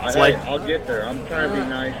 I'll get there. I'm trying to be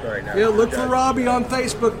nice right now. Yeah, look for Robbie on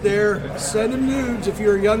Facebook there. Send him nudes if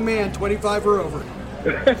you're a young man, 25 or over.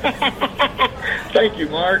 Thank you,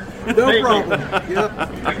 Mark. No problem.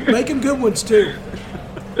 Yep. Make him good ones, too.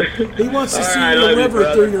 He wants to see your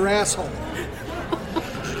liver through your asshole.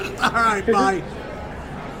 All right, bye.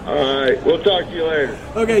 All right, we'll talk to you later.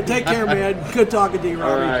 Okay, take care, man. Good talking to you,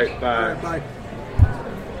 Robbie. All right, bye. All right, bye.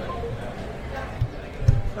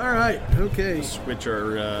 All right, okay. Switch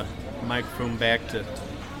our microphone back to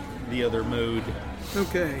the other mode.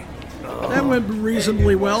 Okay. That went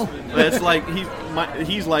reasonably well. That's like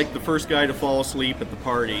he's like the first guy to fall asleep at the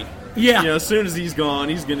party. Yeah. As soon as he's gone,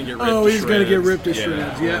 he's going to get ripped to shreds. Oh, he's going to get ripped to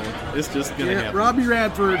shreds, yeah. It's just going to happen. Robbie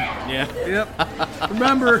Radford. Yeah. Yep.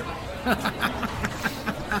 Remember.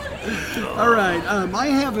 All right. I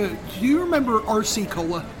have do you remember RC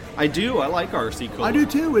Cola? I do. I like RC Cola. I do,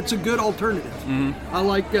 too. It's a good alternative. Mm-hmm. I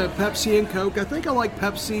like Pepsi and Coke. I think I like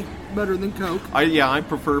Pepsi better than Coke. I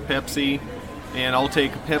prefer Pepsi. And I'll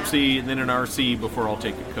take a Pepsi and then an RC before I'll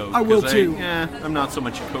take a Coke. I will, too. I'm not so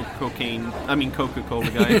much a Coca-Cola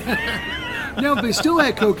guy. Now, if they still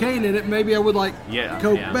had cocaine in it, maybe I would like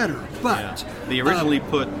Coke better. But they originally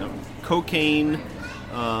put cocaine,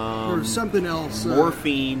 or something else,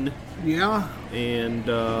 morphine, and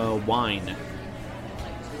wine.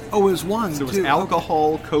 Oh, it was wine. So it was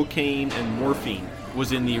alcohol, cocaine, and morphine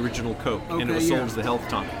was in the original Coke, and it was sold as the health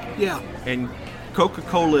tonic. Yeah. And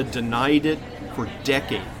Coca-Cola denied it for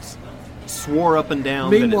decades, swore up and down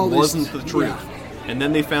that it wasn't the truth. Yeah. And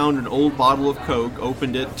then they found an old bottle of Coke,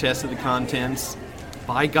 opened it, tested the contents.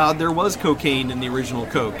 By God, there was cocaine in the original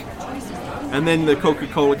Coke. And then the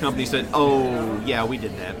Coca-Cola company said, oh, yeah, we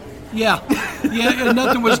did that. Yeah, and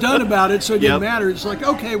nothing was done about it, so it didn't matter. It's like,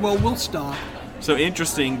 okay, well, we'll stop. So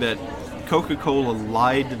interesting that Coca-Cola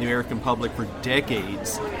lied to the American public for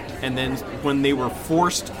decades, and then when they were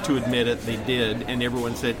forced to admit it, they did, and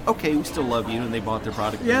everyone said, okay, we still love you, and they bought their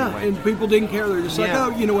product anyway. And people didn't care. They're just like,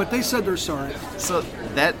 oh, you know what, they said they're sorry. So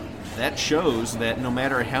that shows that no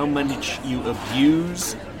matter how much you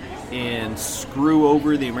abuse and screw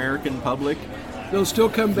over the American public, they'll still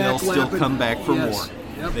come back. They'll still laughing. come back for Yes. more.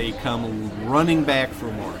 Yep. They come running back for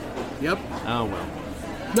more. Yep. Oh well.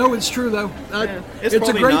 No, it's true though. It's a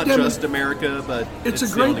probably great not just America, but it's a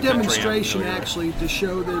the great only country I'm demonstration familiar with. actually to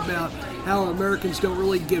show that about how Americans don't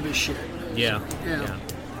really give a shit. Yeah. Yeah.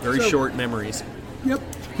 Very So- short memories. Yep.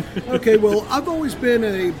 Okay, well, I've always been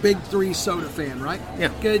a Big Three soda fan, right? Yeah.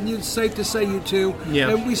 Okay, and it's safe to say you too. Yeah.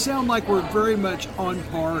 And we sound like we're very much on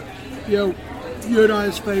par. You know, you and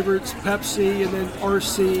I's favorites, Pepsi, and then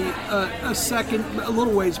RC, a second, a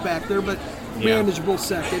little ways back there, but Yeah. manageable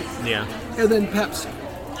second. Yeah. And then Pepsi.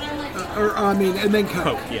 And then Coke.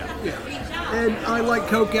 Coke, yeah. Yeah. And I like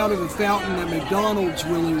Coke out of a fountain at McDonald's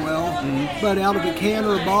really well, but out of a can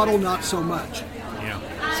or a bottle, not so much. Yeah.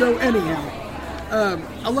 So anyhow,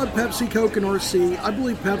 I love Pepsi, Coke, and RC. I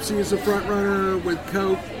believe Pepsi is the front runner with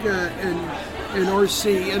Coke and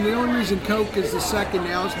RC. And the only reason Coke is the second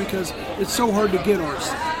now is because it's so hard to get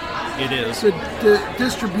RC. It is. The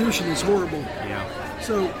distribution is horrible. Yeah.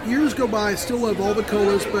 So years go by, I still love all the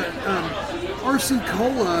colas, but RC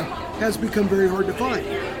Cola has become very hard to find.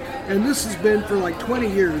 And this has been for like 20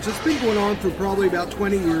 years. It's been going on for probably about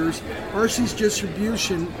 20 years. RC's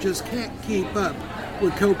distribution just can't keep up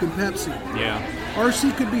with Coke and Pepsi. Yeah.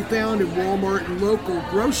 RC could be found in Walmart and local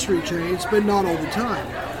grocery chains, but not all the time.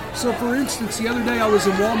 So for instance, the other day I was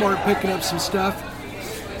in Walmart picking up some stuff,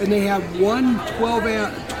 and they have one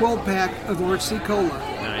 12-pack of RC Cola.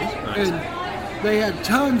 Nice. And they had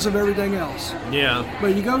tons of everything else. Yeah.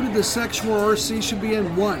 But you go to the section where RC should be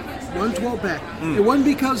in one 12-pack. It wasn't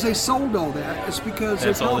because they sold all that. It's because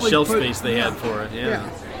That's they all the probably shelf put- space they had for it. Yeah.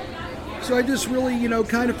 So I just really,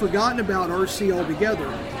 kind of forgotten about RC altogether.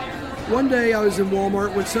 One day I was in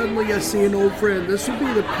Walmart when suddenly I see an old friend. This would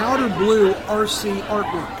be the powder blue RC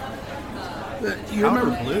artwork. You Powder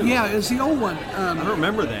remember? blue? Yeah, it's the old one. I don't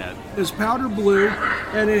remember that. It's powder blue,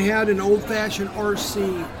 and it had an old-fashioned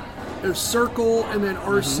RC, a circle, and then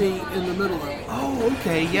RC in the middle of it. Oh,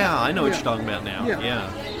 okay. Yeah, I know what Yeah. you're talking about now.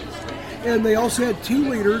 Yeah. And they also had 2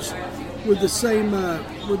 liters with the same,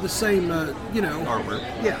 Artwork.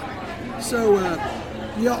 Yeah. So,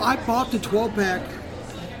 I bought the 12-pack.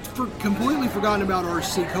 Completely forgotten about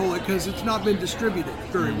RC Cola because it's not been distributed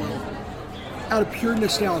very well. Out of pure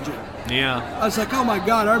nostalgia. Yeah. I was like, oh my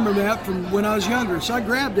God, I remember that from when I was younger. So I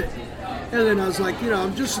grabbed it. And then I was like,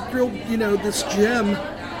 I'm just thrilled, this gem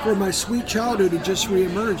from my sweet childhood had just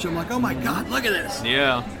reemerged. I'm like, oh my God, look at this.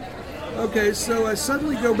 Yeah. Okay, so I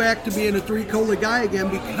suddenly go back to being a 3 Cola guy again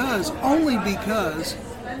only because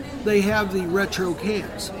they have the retro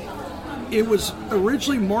cans. It was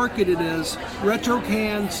originally marketed as retro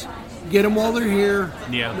cans, get them while they're here,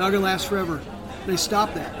 Yeah. not gonna last forever. They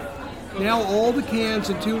stopped that. Now all the cans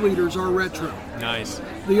in 2 liters are retro. Nice.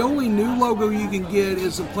 The only new logo you can get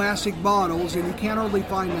is the plastic bottles, and you can't hardly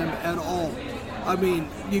find them at all. I mean,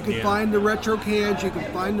 you can Yeah. find the retro cans, you can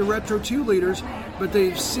find the retro 2 liters, but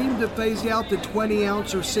they've seemed to phase out the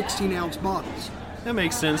 20-ounce or 16-ounce bottles. That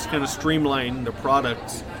makes sense. Kind of streamline the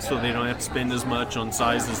products so they don't have to spend as much on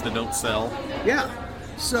sizes that don't sell. Yeah.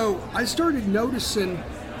 So I started noticing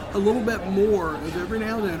a little bit more of every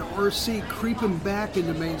now and then RC creeping back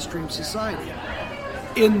into mainstream society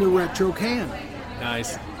in the retro can.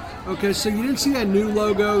 Nice. Okay, so you didn't see that new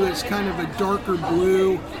logo that's kind of a darker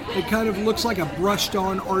blue. It kind of looks like a brushed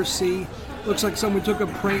on RC. Looks like someone took a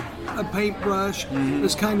paintbrush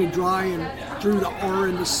that's kind of dry and drew the R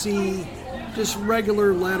and the C. Just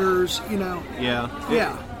regular letters, Yeah.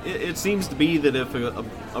 Yeah. It seems to be that if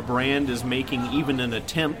a brand is making even an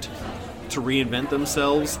attempt to reinvent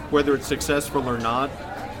themselves, whether it's successful or not,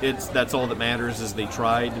 that's all that matters is they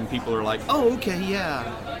tried and people are like, oh, okay, yeah.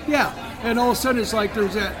 Yeah, and all of a sudden it's like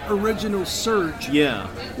there's that original surge. Yeah.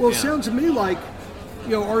 Well, it yeah. sounds to me like,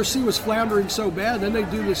 RC was floundering so bad, then they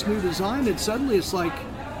do this new design, and suddenly it's like,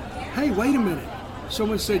 hey, wait a minute.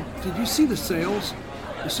 Someone said, did you see the sales?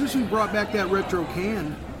 As soon as we brought back that retro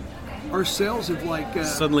can, our sales have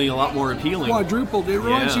suddenly a lot more appealing. Quadrupled. It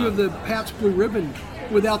reminds you of the Pabst Blue Ribbon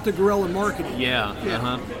without the guerrilla marketing. Yeah.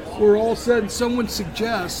 Where all of a sudden someone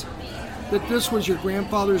suggests that this was your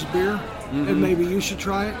grandfather's beer and maybe you should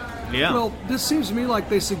try it. Yeah. Well, this seems to me like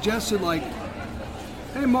they suggested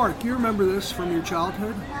hey Mark, you remember this from your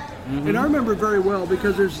childhood? And I remember very well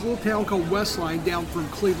because there's a little town called Westline down from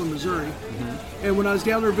Cleveland, Missouri. And when I was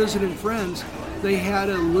down there visiting friends, they had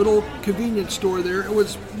a little convenience store there. It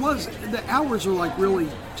was the hours are really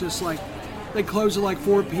just they close at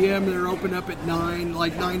 4 p.m. and they're open up at 9,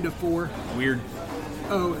 9 to 4. Weird.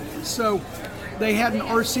 Oh, so they had an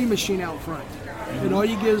RC machine out front. And all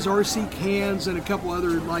you get is RC cans and a couple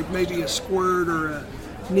other, maybe a squirt or a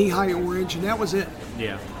knee-high orange, and that was it.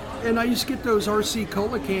 Yeah. And I used to get those RC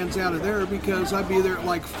Cola cans out of there because I'd be there at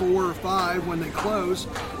like 4 or 5 when they closed,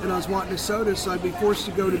 and I was wanting a soda, so I'd be forced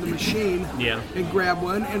to go to the machine and grab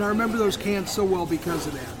one. And I remember those cans so well because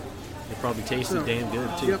of that. They probably tasted damn good,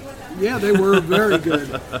 too. Yep. Yeah, they were very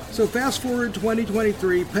good. So fast forward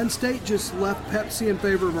 2023, Penn State just left Pepsi in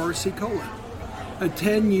favor of RC Cola. A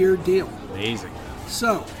 10-year deal. Amazing.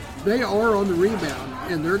 So they are on the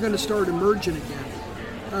rebound, and they're going to start emerging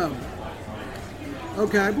again.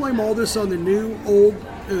 Okay, I blame all this on the new, old,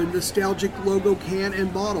 nostalgic logo can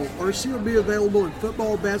and bottle. RC will be available in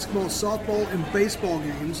football, basketball, softball, and baseball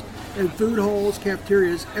games, and food halls,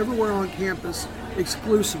 cafeterias, everywhere on campus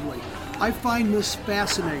exclusively. I find this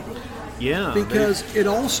fascinating. Yeah. Because it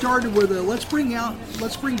all started with let's bring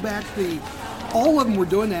back all of them were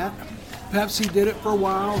doing that. Pepsi did it for a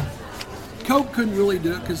while. Coke couldn't really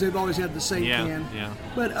do it because they've always had the same can. Yeah.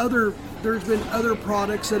 But there's been other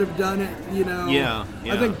products that have done it, you know. Yeah.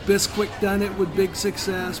 I think Bisquick done it with big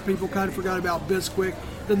success. People kind of forgot about Bisquick.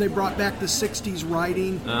 Then they brought back the 60s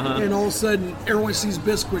writing, and all of a sudden everyone sees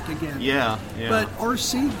Bisquick again. Yeah. But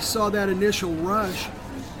RC saw that initial rush,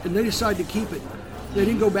 and they decided to keep it. They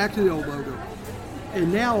didn't go back to the old logo.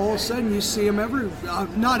 And now all of a sudden you see them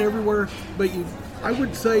not everywhere, but I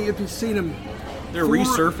would say if you've seen them, they're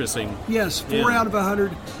resurfacing. Yes, 4 out of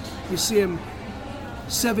 100. You see them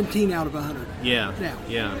 17 out of 100. Yeah. Now.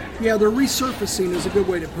 Yeah, they're resurfacing is a good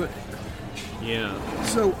way to put it. Yeah.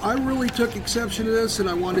 So I really took exception to this, and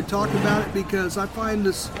I wanted to talk about it because I find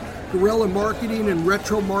this guerrilla marketing and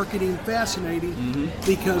retro marketing fascinating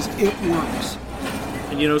because it works.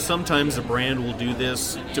 And sometimes a brand will do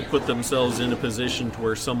this to put themselves in a position to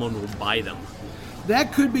where someone will buy them.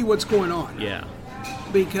 That could be what's going on. Yeah.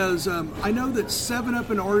 Because I know that 7-Up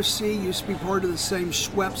and RC used to be part of the same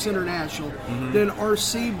Schweppes International. Then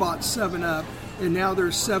RC bought 7-Up, and now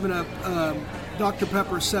there's 7-Up, Dr.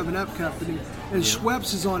 Pepper 7-Up company. And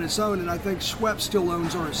Schweppes is on its own, and I think Schweppes still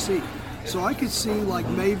owns RC. So I could see like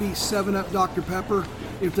maybe 7-Up Dr. Pepper,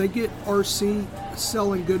 if they get RC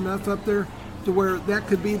selling good enough up there to where that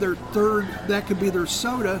could be their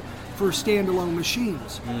soda for standalone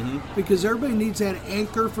machines, because everybody needs that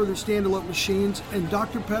anchor for their standalone machines, and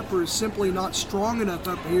Dr. Pepper is simply not strong enough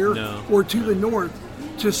up here or to the north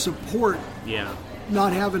to support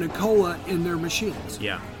not having a cola in their machines.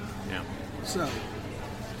 Yeah. So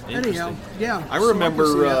anyhow, I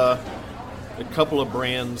remember a couple of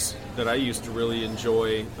brands that I used to really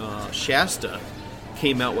enjoy. Shasta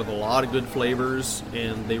came out with a lot of good flavors,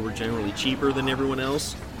 and they were generally cheaper than everyone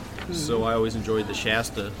else. So I always enjoyed the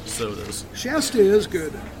Shasta sodas. Shasta is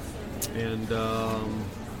good. And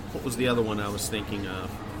what was the other one I was thinking of?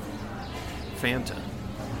 Fanta.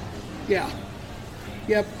 Yeah.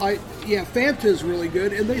 Yep. Fanta is really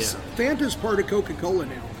good, and Fanta's part of Coca-Cola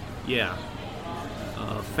now. Yeah.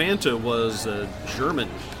 Fanta was a German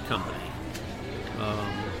company.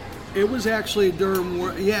 It was actually during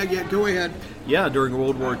war. Yeah. Go ahead. Yeah, during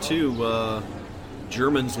World War II.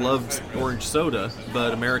 Germans loved orange soda,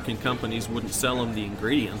 but American companies wouldn't sell them the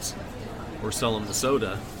ingredients or sell them the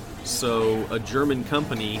soda. So a German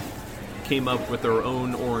company came up with their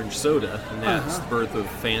own orange soda, and that's the birth of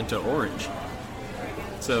Fanta Orange.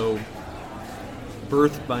 So,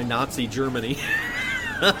 birthed by Nazi Germany.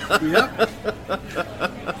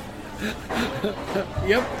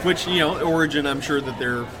 Yep. Which, origin, I'm sure that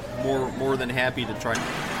they're more than happy to try.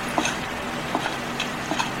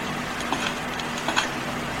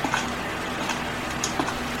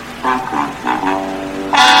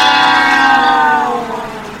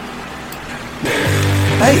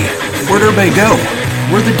 Hey, where'd everybody go?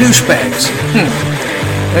 We're the douchebags.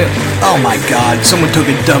 Oh my God, someone took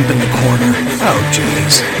a dump in the corner. Oh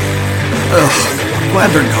jeez. Ugh, I'm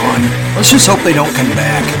glad they're gone. Let's just hope they don't come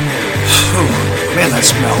back. Man, that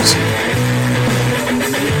smells.